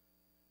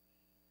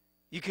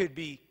 You could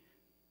be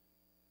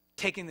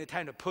taking the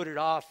time to put it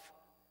off,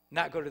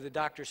 not go to the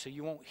doctor so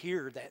you won't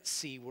hear that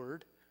C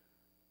word,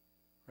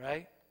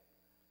 right?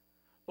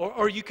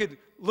 Or you could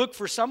look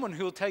for someone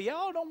who will tell you,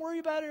 oh, don't worry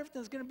about it,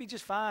 everything's going to be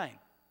just fine.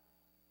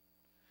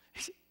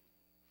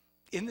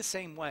 In the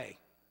same way,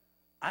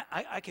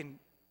 I can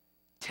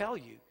tell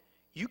you,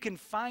 you can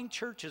find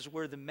churches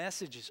where the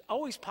message is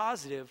always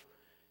positive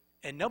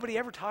and nobody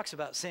ever talks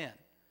about sin.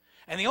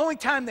 And the only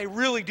time they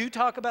really do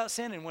talk about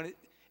sin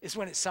is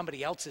when it's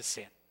somebody else's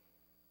sin.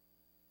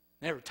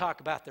 They never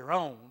talk about their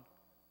own.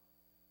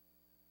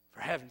 For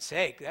heaven's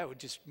sake, that would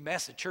just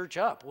mess a church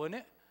up,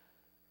 wouldn't it?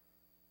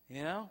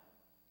 You know?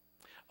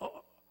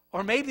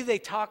 Or maybe they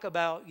talk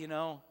about,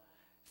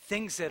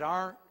 things that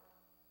aren't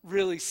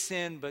really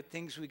sin, but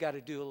things we got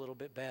to do a little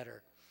bit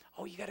better.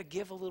 Oh, you got to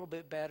give a little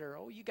bit better.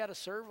 Oh, you got to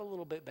serve a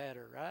little bit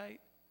better, right?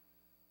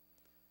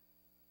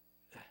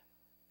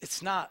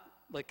 It's not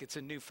like it's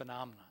a new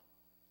phenomenon.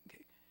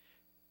 Okay.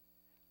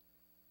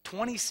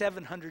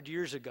 2,700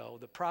 years ago,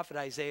 the prophet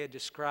Isaiah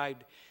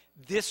described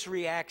this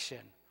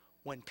reaction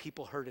when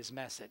people heard his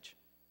message.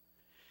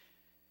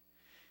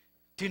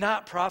 Do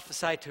not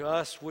prophesy to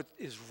us what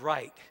is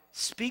right.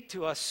 Speak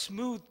to us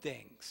smooth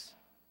things.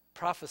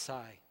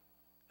 Prophesy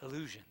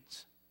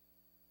illusions.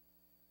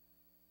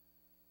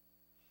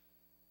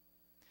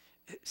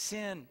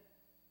 Sin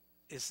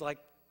is like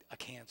a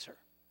cancer.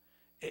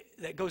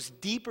 That goes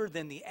deeper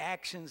than the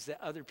actions that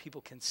other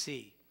people can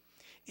see.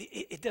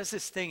 It does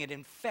this thing. It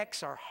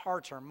infects our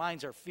hearts, our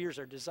minds, our fears,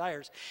 our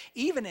desires.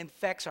 Even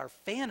infects our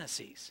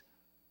fantasies.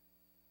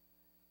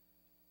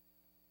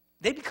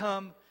 They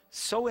become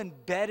so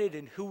embedded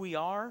in who we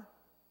are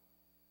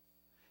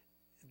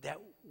that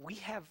we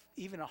have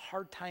even a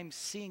hard time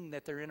seeing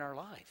that they're in our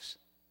lives.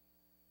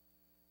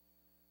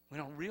 We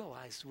don't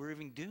realize we're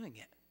even doing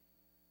it.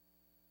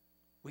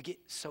 We get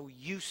so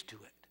used to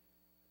it.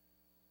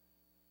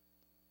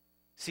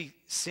 See,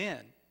 sin,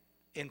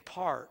 in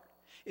part,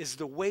 is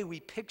the way we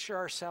picture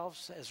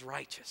ourselves as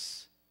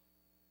righteous.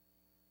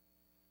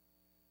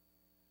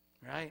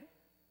 Right?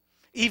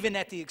 Even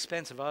at the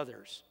expense of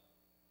others.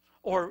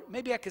 Or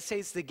maybe I could say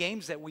it's the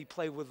games that we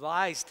play with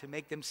lies to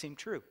make them seem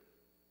true.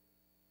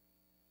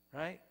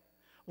 Right?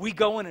 We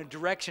go in a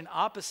direction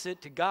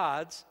opposite to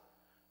God's,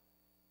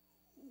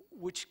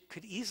 which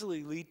could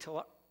easily lead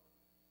to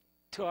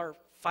our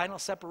final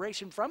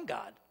separation from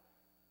God.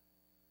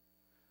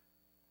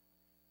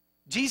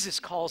 Jesus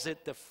calls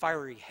it the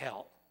fiery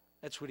hell.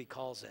 That's what he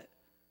calls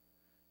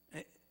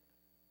it.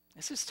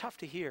 This is tough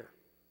to hear.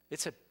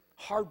 It's a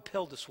hard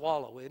pill to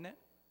swallow, isn't it?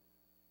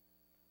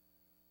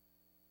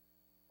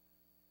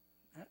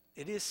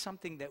 It is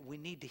something that we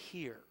need to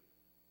hear.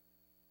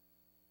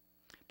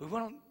 But we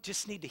don't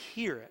just need to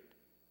hear it.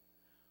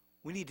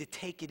 We need to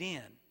take it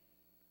in.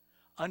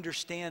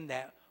 Understand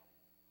that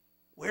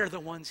we're the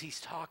ones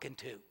he's talking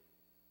to.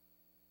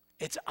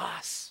 It's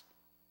us.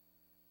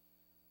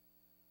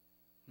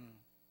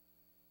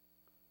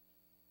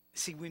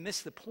 See, we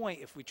miss the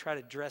point if we try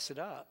to dress it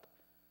up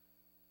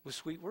with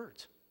sweet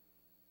words.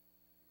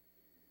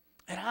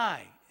 And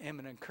I am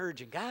an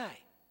encouraging guy.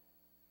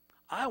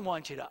 I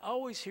want you to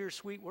always hear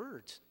sweet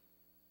words.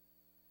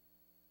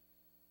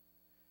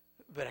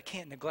 But I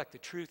can't neglect the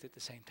truth at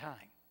the same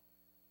time.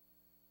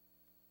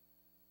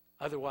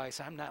 Otherwise,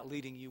 I'm not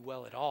leading you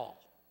well at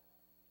all.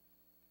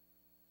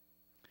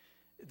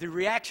 The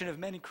reaction of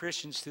many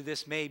Christians to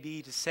this may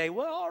be to say,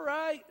 well, all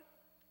right,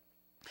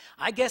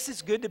 I guess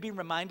it's good to be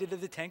reminded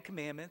of the 10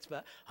 Commandments,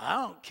 but I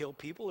don't kill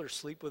people or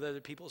sleep with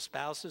other people's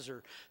spouses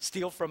or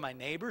steal from my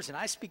neighbors, and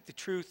I speak the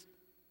truth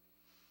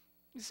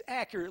as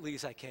accurately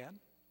as I can.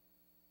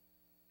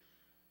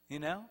 You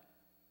know?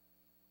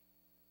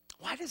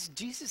 Why does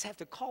Jesus have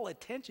to call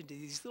attention to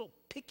these little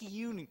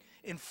picayune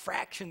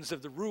infractions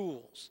of the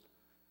rules?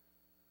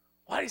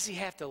 Why does he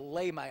have to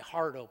lay my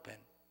heart open,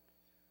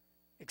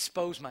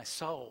 expose my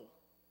soul?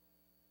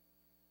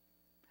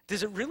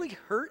 Does it really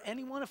hurt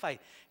anyone if I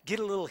get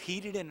a little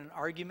heated in an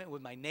argument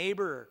with my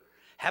neighbor or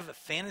have a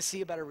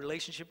fantasy about a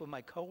relationship with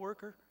my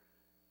coworker?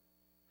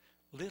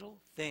 Little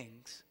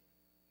things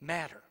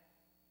matter.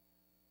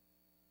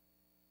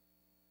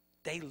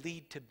 They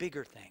lead to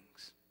bigger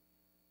things.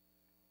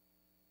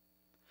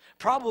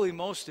 Probably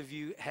most of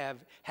you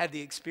have had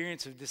the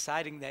experience of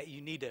deciding that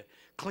you need to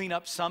clean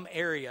up some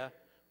area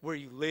where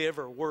you live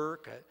or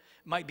work. It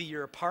might be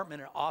your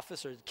apartment or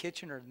office or the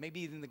kitchen or maybe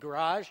even the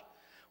garage,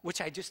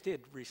 which I just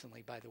did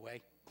recently, by the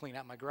way, clean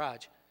out my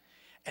garage.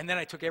 And then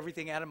I took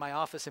everything out of my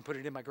office and put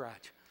it in my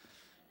garage.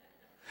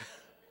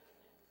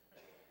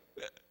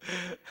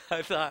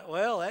 I thought,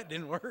 well, that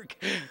didn't work.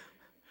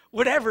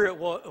 Whatever it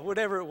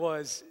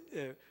was,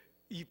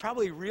 you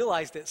probably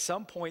realized at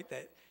some point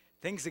that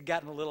things had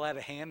gotten a little out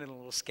of hand and a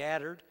little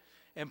scattered.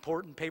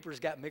 Important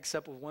papers got mixed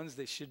up with ones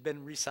that should have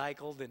been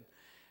recycled.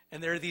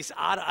 And there are these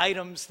odd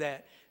items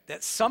that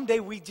someday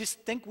we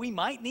just think we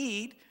might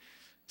need.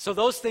 So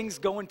those things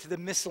go into the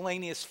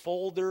miscellaneous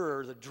folder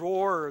or the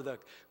drawer or the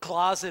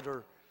closet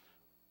or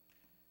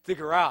the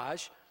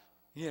garage,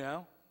 you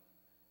know.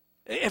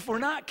 If we're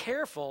not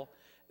careful,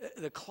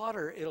 the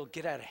clutter, it'll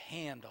get out of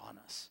hand on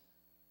us.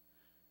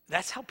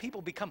 That's how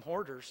people become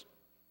hoarders.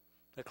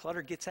 The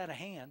clutter gets out of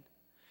hand.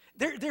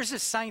 There's a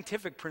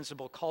scientific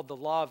principle called the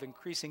law of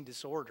increasing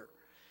disorder.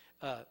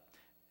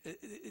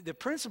 the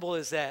principle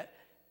is that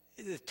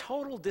the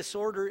total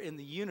disorder in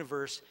the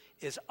universe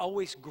is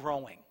always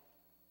growing.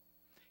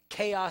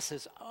 Chaos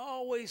is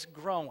always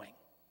growing.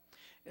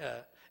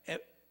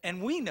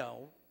 And we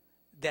know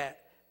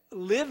that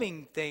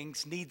living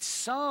things need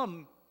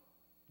some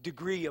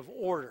degree of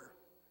order.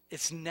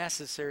 It's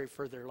necessary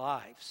for their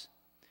lives.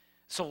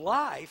 So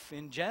life,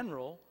 in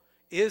general,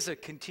 is a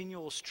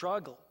continual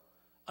struggle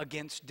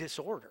against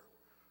disorder.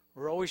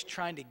 We're always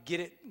trying to get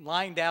it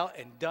lined out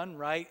and done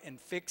right and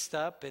fixed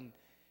up, and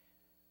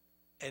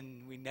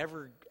we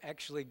never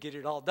actually get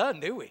it all done,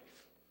 do we?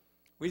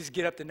 We just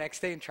get up the next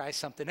day and try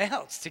something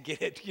else to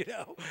get it,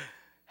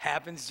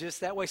 Happens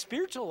just that way.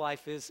 Spiritual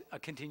life is a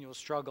continual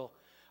struggle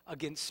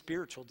against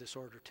spiritual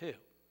disorder too.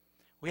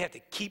 We have to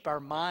keep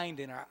our mind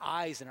and our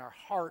eyes and our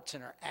hearts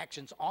and our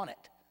actions on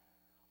it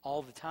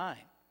all the time.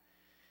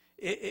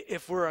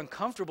 If we're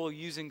uncomfortable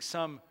using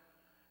some,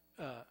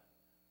 I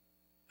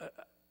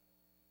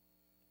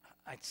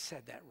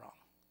said that wrong.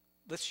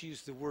 Let's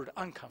use the word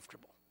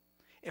uncomfortable.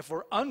 If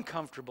we're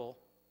uncomfortable,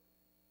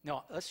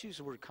 no, let's use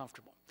the word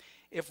comfortable.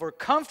 If we're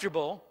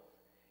comfortable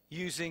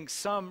using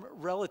some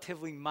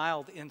relatively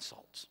mild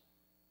insults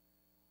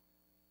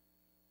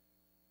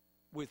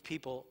with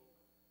people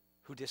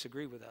who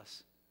disagree with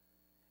us,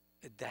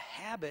 the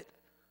habit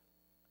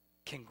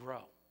can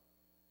grow.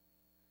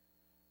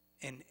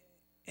 And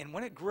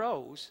when it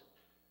grows,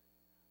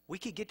 we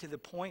could get to the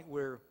point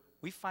where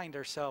we find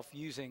ourselves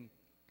using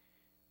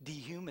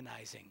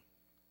dehumanizing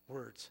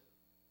words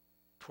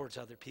towards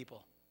other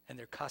people and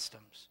their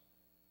customs.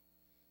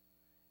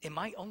 It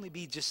might only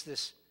be just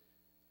this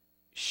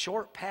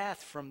short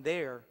path from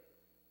there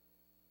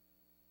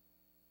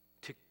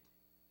to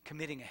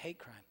committing a hate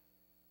crime,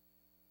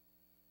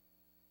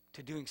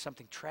 to doing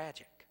something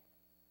tragic.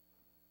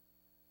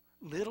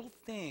 Little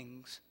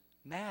things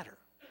matter.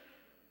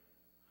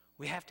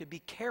 We have to be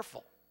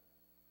careful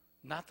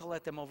not to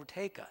let them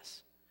overtake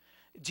us.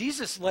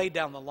 Jesus laid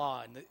down the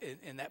law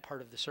in that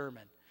part of the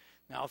sermon.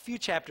 Now, a few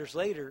chapters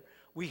later,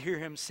 we hear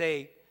him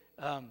say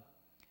a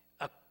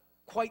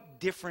quite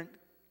different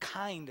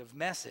kind of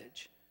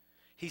message.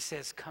 He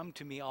says, "Come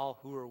to me, all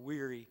who are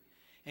weary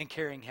and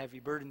carrying heavy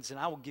burdens, and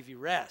I will give you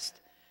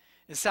rest."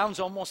 It sounds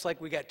almost like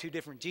we got two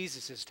different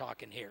Jesuses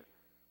talking here,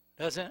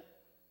 doesn't it?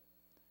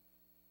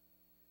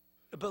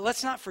 But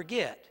let's not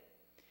forget,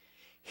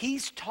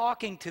 he's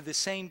talking to the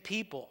same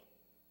people.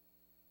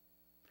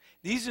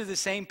 These are the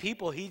same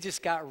people he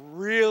just got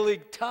really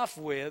tough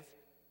with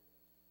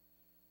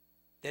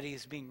that he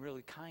is being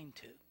really kind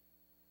to.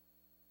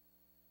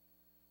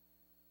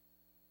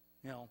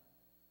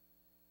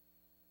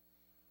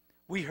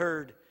 We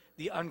heard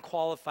the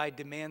unqualified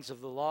demands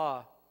of the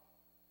law,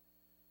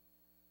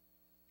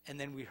 and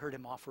then we heard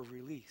him offer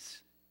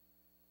release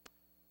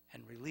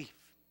and relief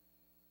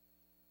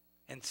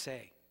and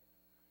say,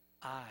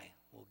 "I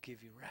will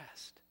give you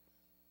rest."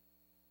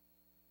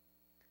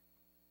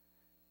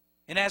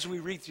 And as we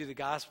read through the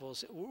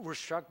Gospels, we're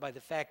struck by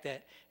the fact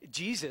that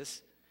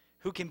Jesus,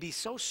 who can be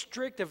so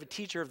strict of a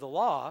teacher of the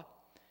law,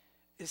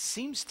 it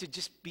seems to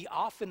just be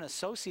often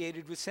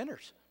associated with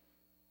sinners.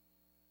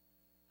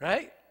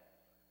 Right?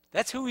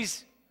 That's who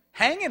he's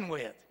hanging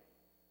with.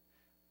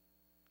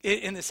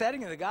 In the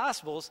setting of the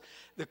Gospels,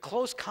 the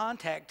close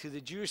contact to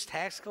the Jewish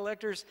tax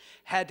collectors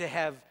had to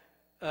have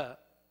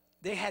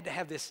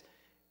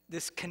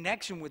this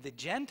connection with the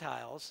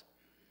Gentiles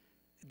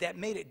that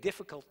made it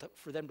difficult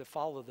for them to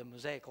follow the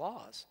Mosaic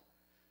laws.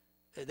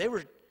 They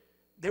were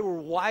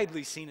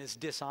widely seen as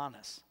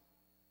dishonest.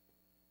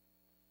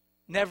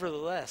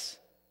 Nevertheless,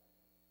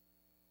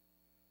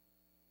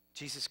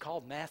 Jesus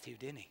called Matthew,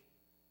 didn't he?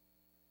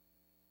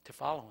 To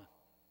follow him,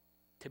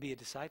 to be a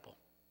disciple.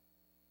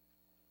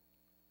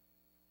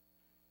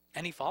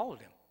 And he followed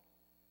him.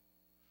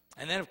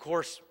 And then, of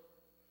course,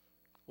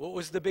 what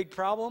was the big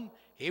problem?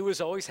 He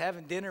was always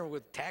having dinner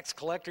with tax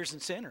collectors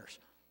and sinners.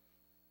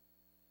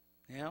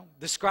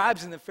 The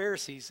scribes and the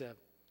Pharisees,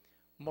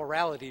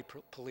 morality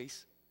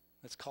police,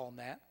 let's call them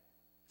that.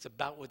 It's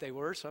about what they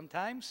were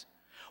sometimes.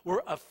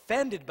 Were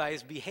offended by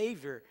his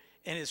behavior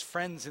and his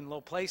friends in low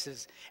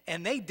places.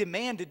 And they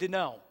demanded to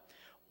know,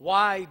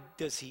 why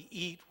does he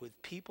eat with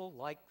people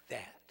like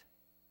that?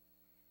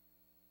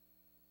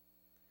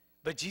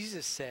 But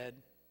Jesus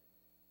said,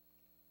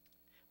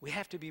 we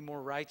have to be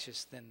more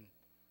righteous than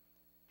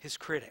his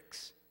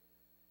critics.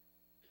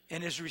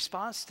 And his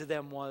response to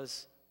them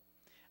was,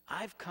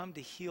 I've come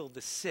to heal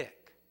the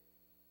sick,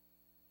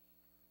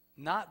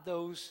 not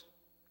those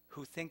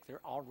who think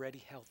they're already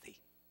healthy.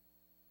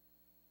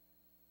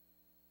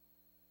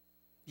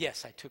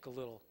 Yes, I took a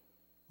little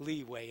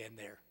leeway in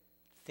there.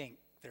 Think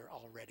they're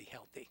already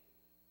healthy.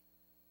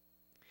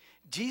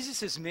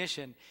 Jesus'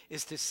 mission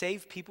is to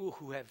save people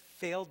who have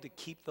failed to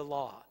keep the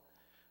law,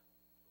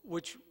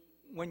 which,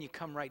 when you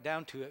come right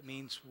down to it,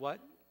 means what?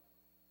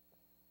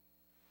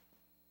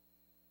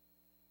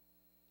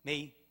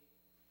 Me,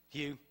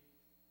 you,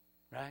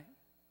 right?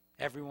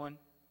 Everyone.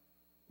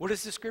 What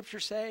does the scripture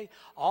say?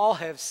 All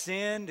have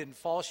sinned and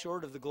fall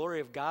short of the glory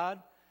of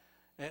God.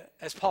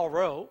 As Paul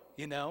wrote,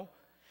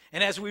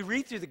 And as we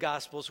read through the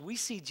Gospels, we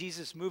see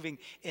Jesus moving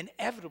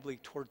inevitably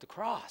toward the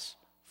cross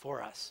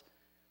for us.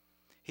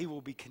 He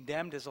will be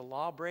condemned as a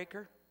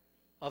lawbreaker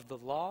of the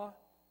law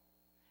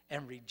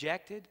and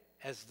rejected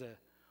as the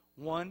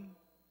one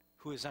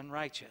who is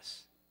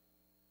unrighteous,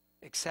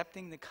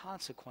 accepting the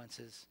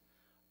consequences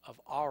of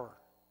our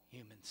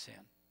human sin.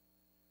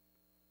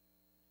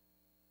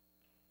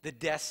 The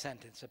death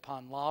sentence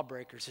upon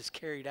lawbreakers is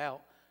carried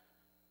out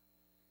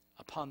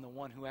upon the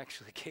one who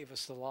actually gave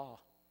us the law.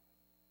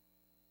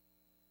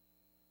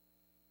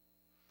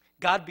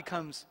 God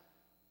becomes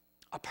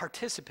a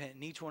participant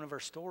in each one of our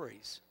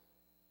stories.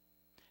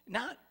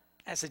 Not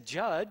as a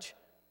judge,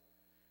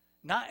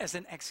 not as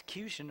an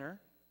executioner,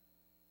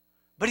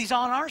 but he's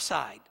on our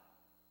side,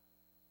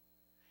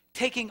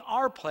 taking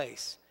our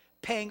place,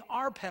 paying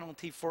our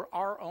penalty for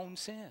our own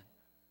sin.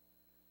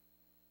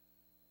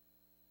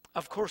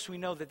 Of course, we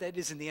know that that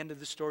isn't the end of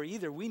the story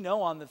either. We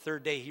know on the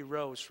third day he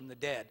rose from the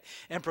dead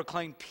and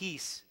proclaimed,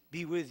 "Peace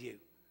be with you,"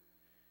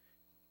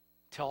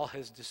 to all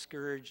his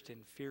discouraged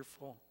and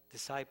fearful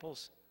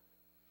disciples.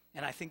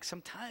 And I think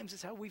sometimes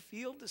it's how we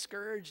feel,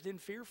 discouraged and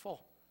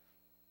fearful.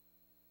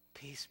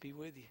 Peace be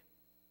with you.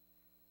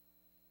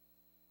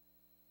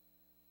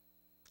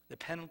 The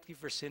penalty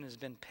for sin has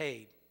been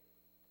paid,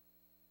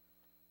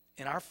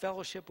 and our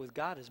fellowship with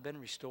God has been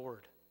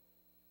restored.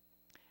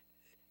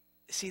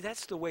 See,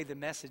 that's the way the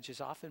message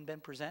has often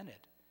been presented.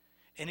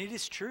 And it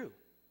is true.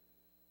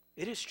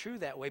 It is true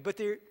that way. But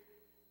there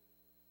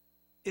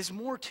is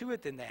more to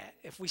it than that.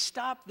 If we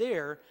stop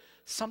there,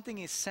 something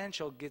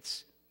essential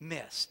gets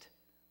missed.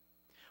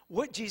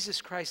 What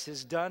Jesus Christ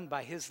has done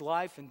by his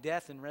life and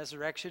death and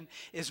resurrection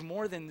is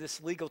more than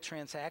this legal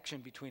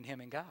transaction between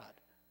him and God.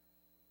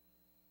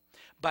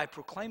 By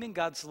proclaiming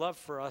God's love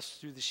for us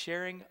through the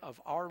sharing of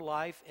our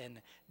life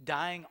and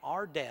dying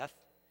our death,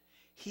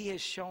 he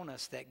has shown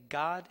us that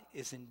God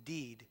is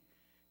indeed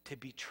to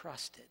be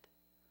trusted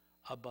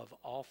above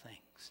all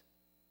things.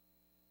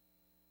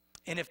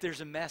 And if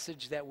there's a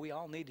message that we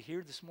all need to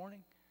hear this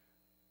morning,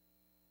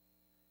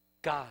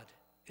 God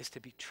is to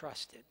be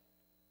trusted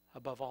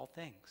above all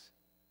things.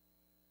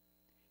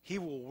 He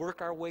will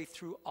work our way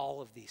through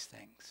all of these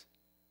things.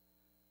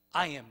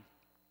 I am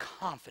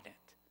confident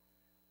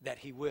that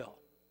he will.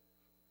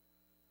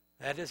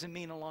 That doesn't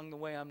mean along the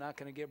way I'm not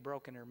going to get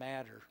broken or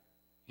mad or,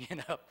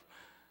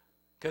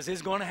 because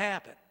it's going to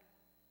happen.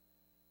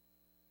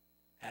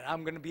 And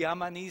I'm going to be on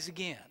my knees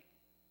again.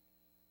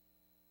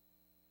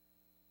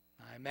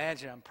 I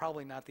imagine I'm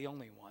probably not the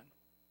only one.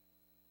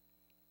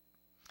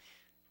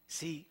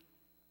 See,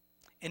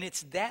 and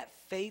it's that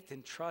faith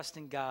and trust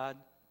in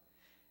God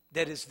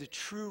that is the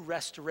true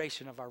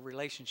restoration of our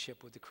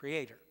relationship with the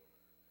Creator,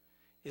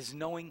 is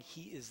knowing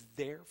he is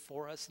there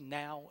for us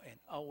now and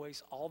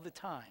always, all the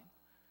time.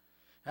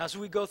 As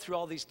we go through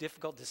all these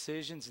difficult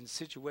decisions and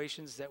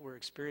situations that we're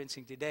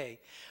experiencing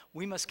today,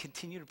 we must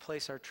continue to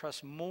place our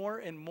trust more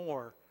and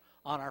more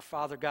on our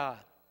Father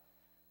God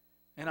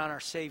and on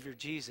our Savior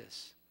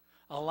Jesus,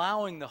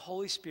 allowing the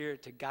Holy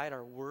Spirit to guide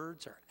our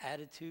words, our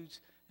attitudes,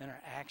 and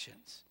our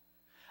actions.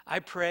 I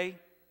pray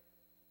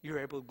you're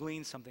able to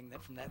glean something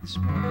from that this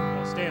morning.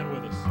 Now stand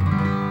with us.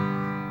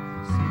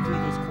 Sing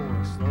through this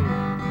chorus.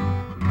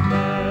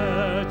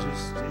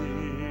 Majesty.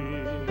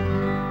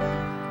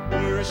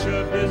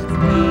 Worship his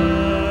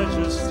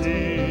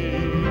majesty.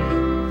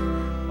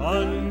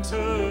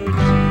 Unto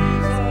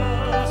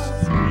Jesus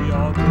be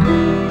all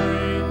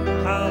glory,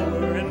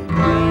 power, and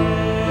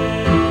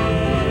praise.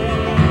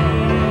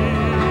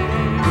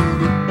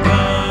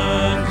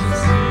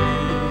 Majesty,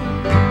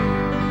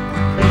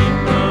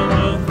 kingdom,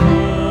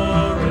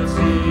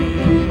 authority,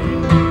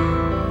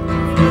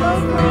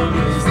 from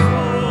his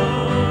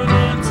throne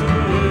unto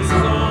his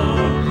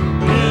throne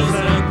is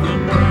at the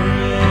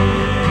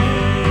praise.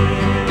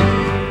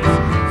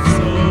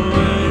 So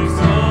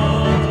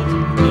exalt,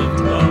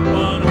 lift up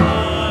on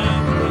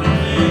high the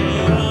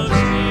name of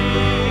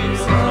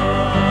Jesus.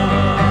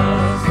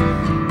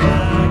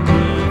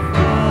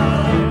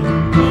 Magnify,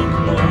 come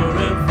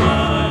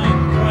glorify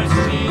Christ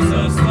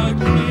Jesus the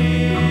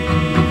King.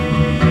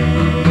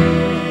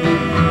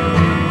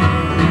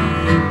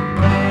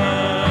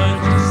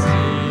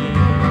 Majesty,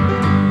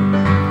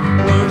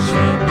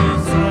 worship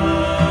his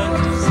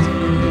majesty.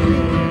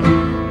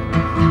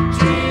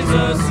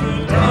 Jesus who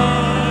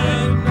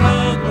died,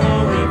 now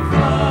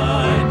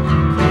glorified,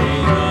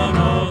 King of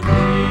all kings.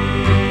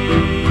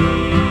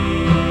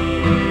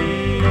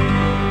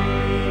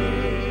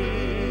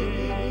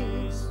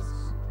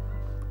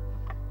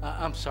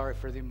 I'm sorry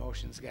for the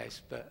emotions,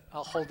 guys, but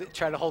I'll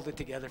try to hold it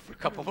together for a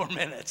couple more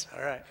minutes,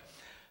 all right?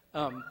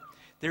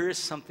 There is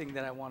something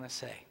that I want to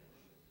say.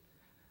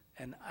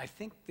 And I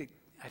think the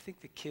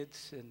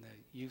kids and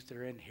the youth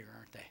are in here,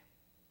 aren't they?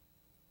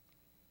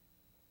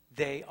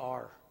 They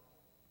are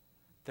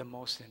the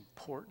most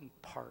important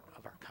part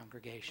of our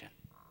congregation.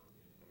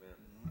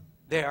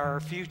 They are our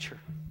future.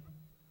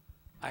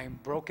 I am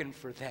broken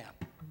for them.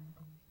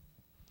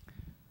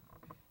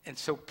 And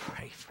so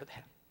pray for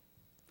them.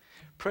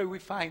 Pray we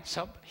find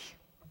somebody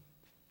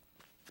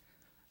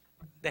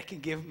that can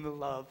give them the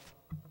love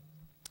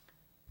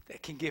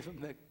that can give him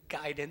the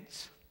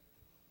guidance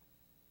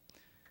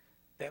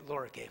that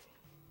Laura gave him.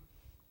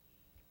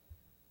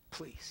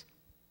 Please.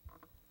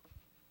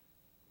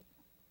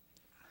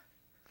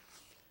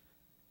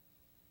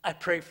 I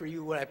pray for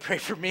you when I pray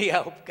for me.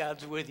 I hope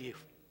God's with you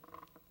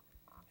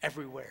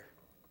everywhere,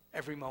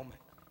 every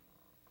moment.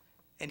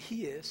 And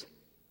he is.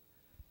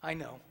 I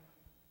know.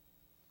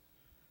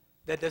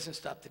 That doesn't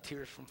stop the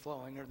tears from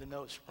flowing or the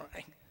nose from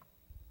running.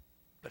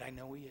 But I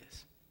know he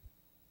is.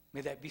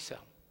 May that be so.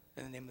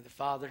 In the name of the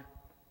Father,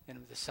 and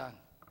of the Son,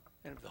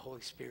 and of the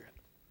Holy Spirit.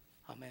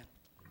 Amen.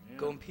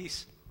 Go in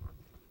peace.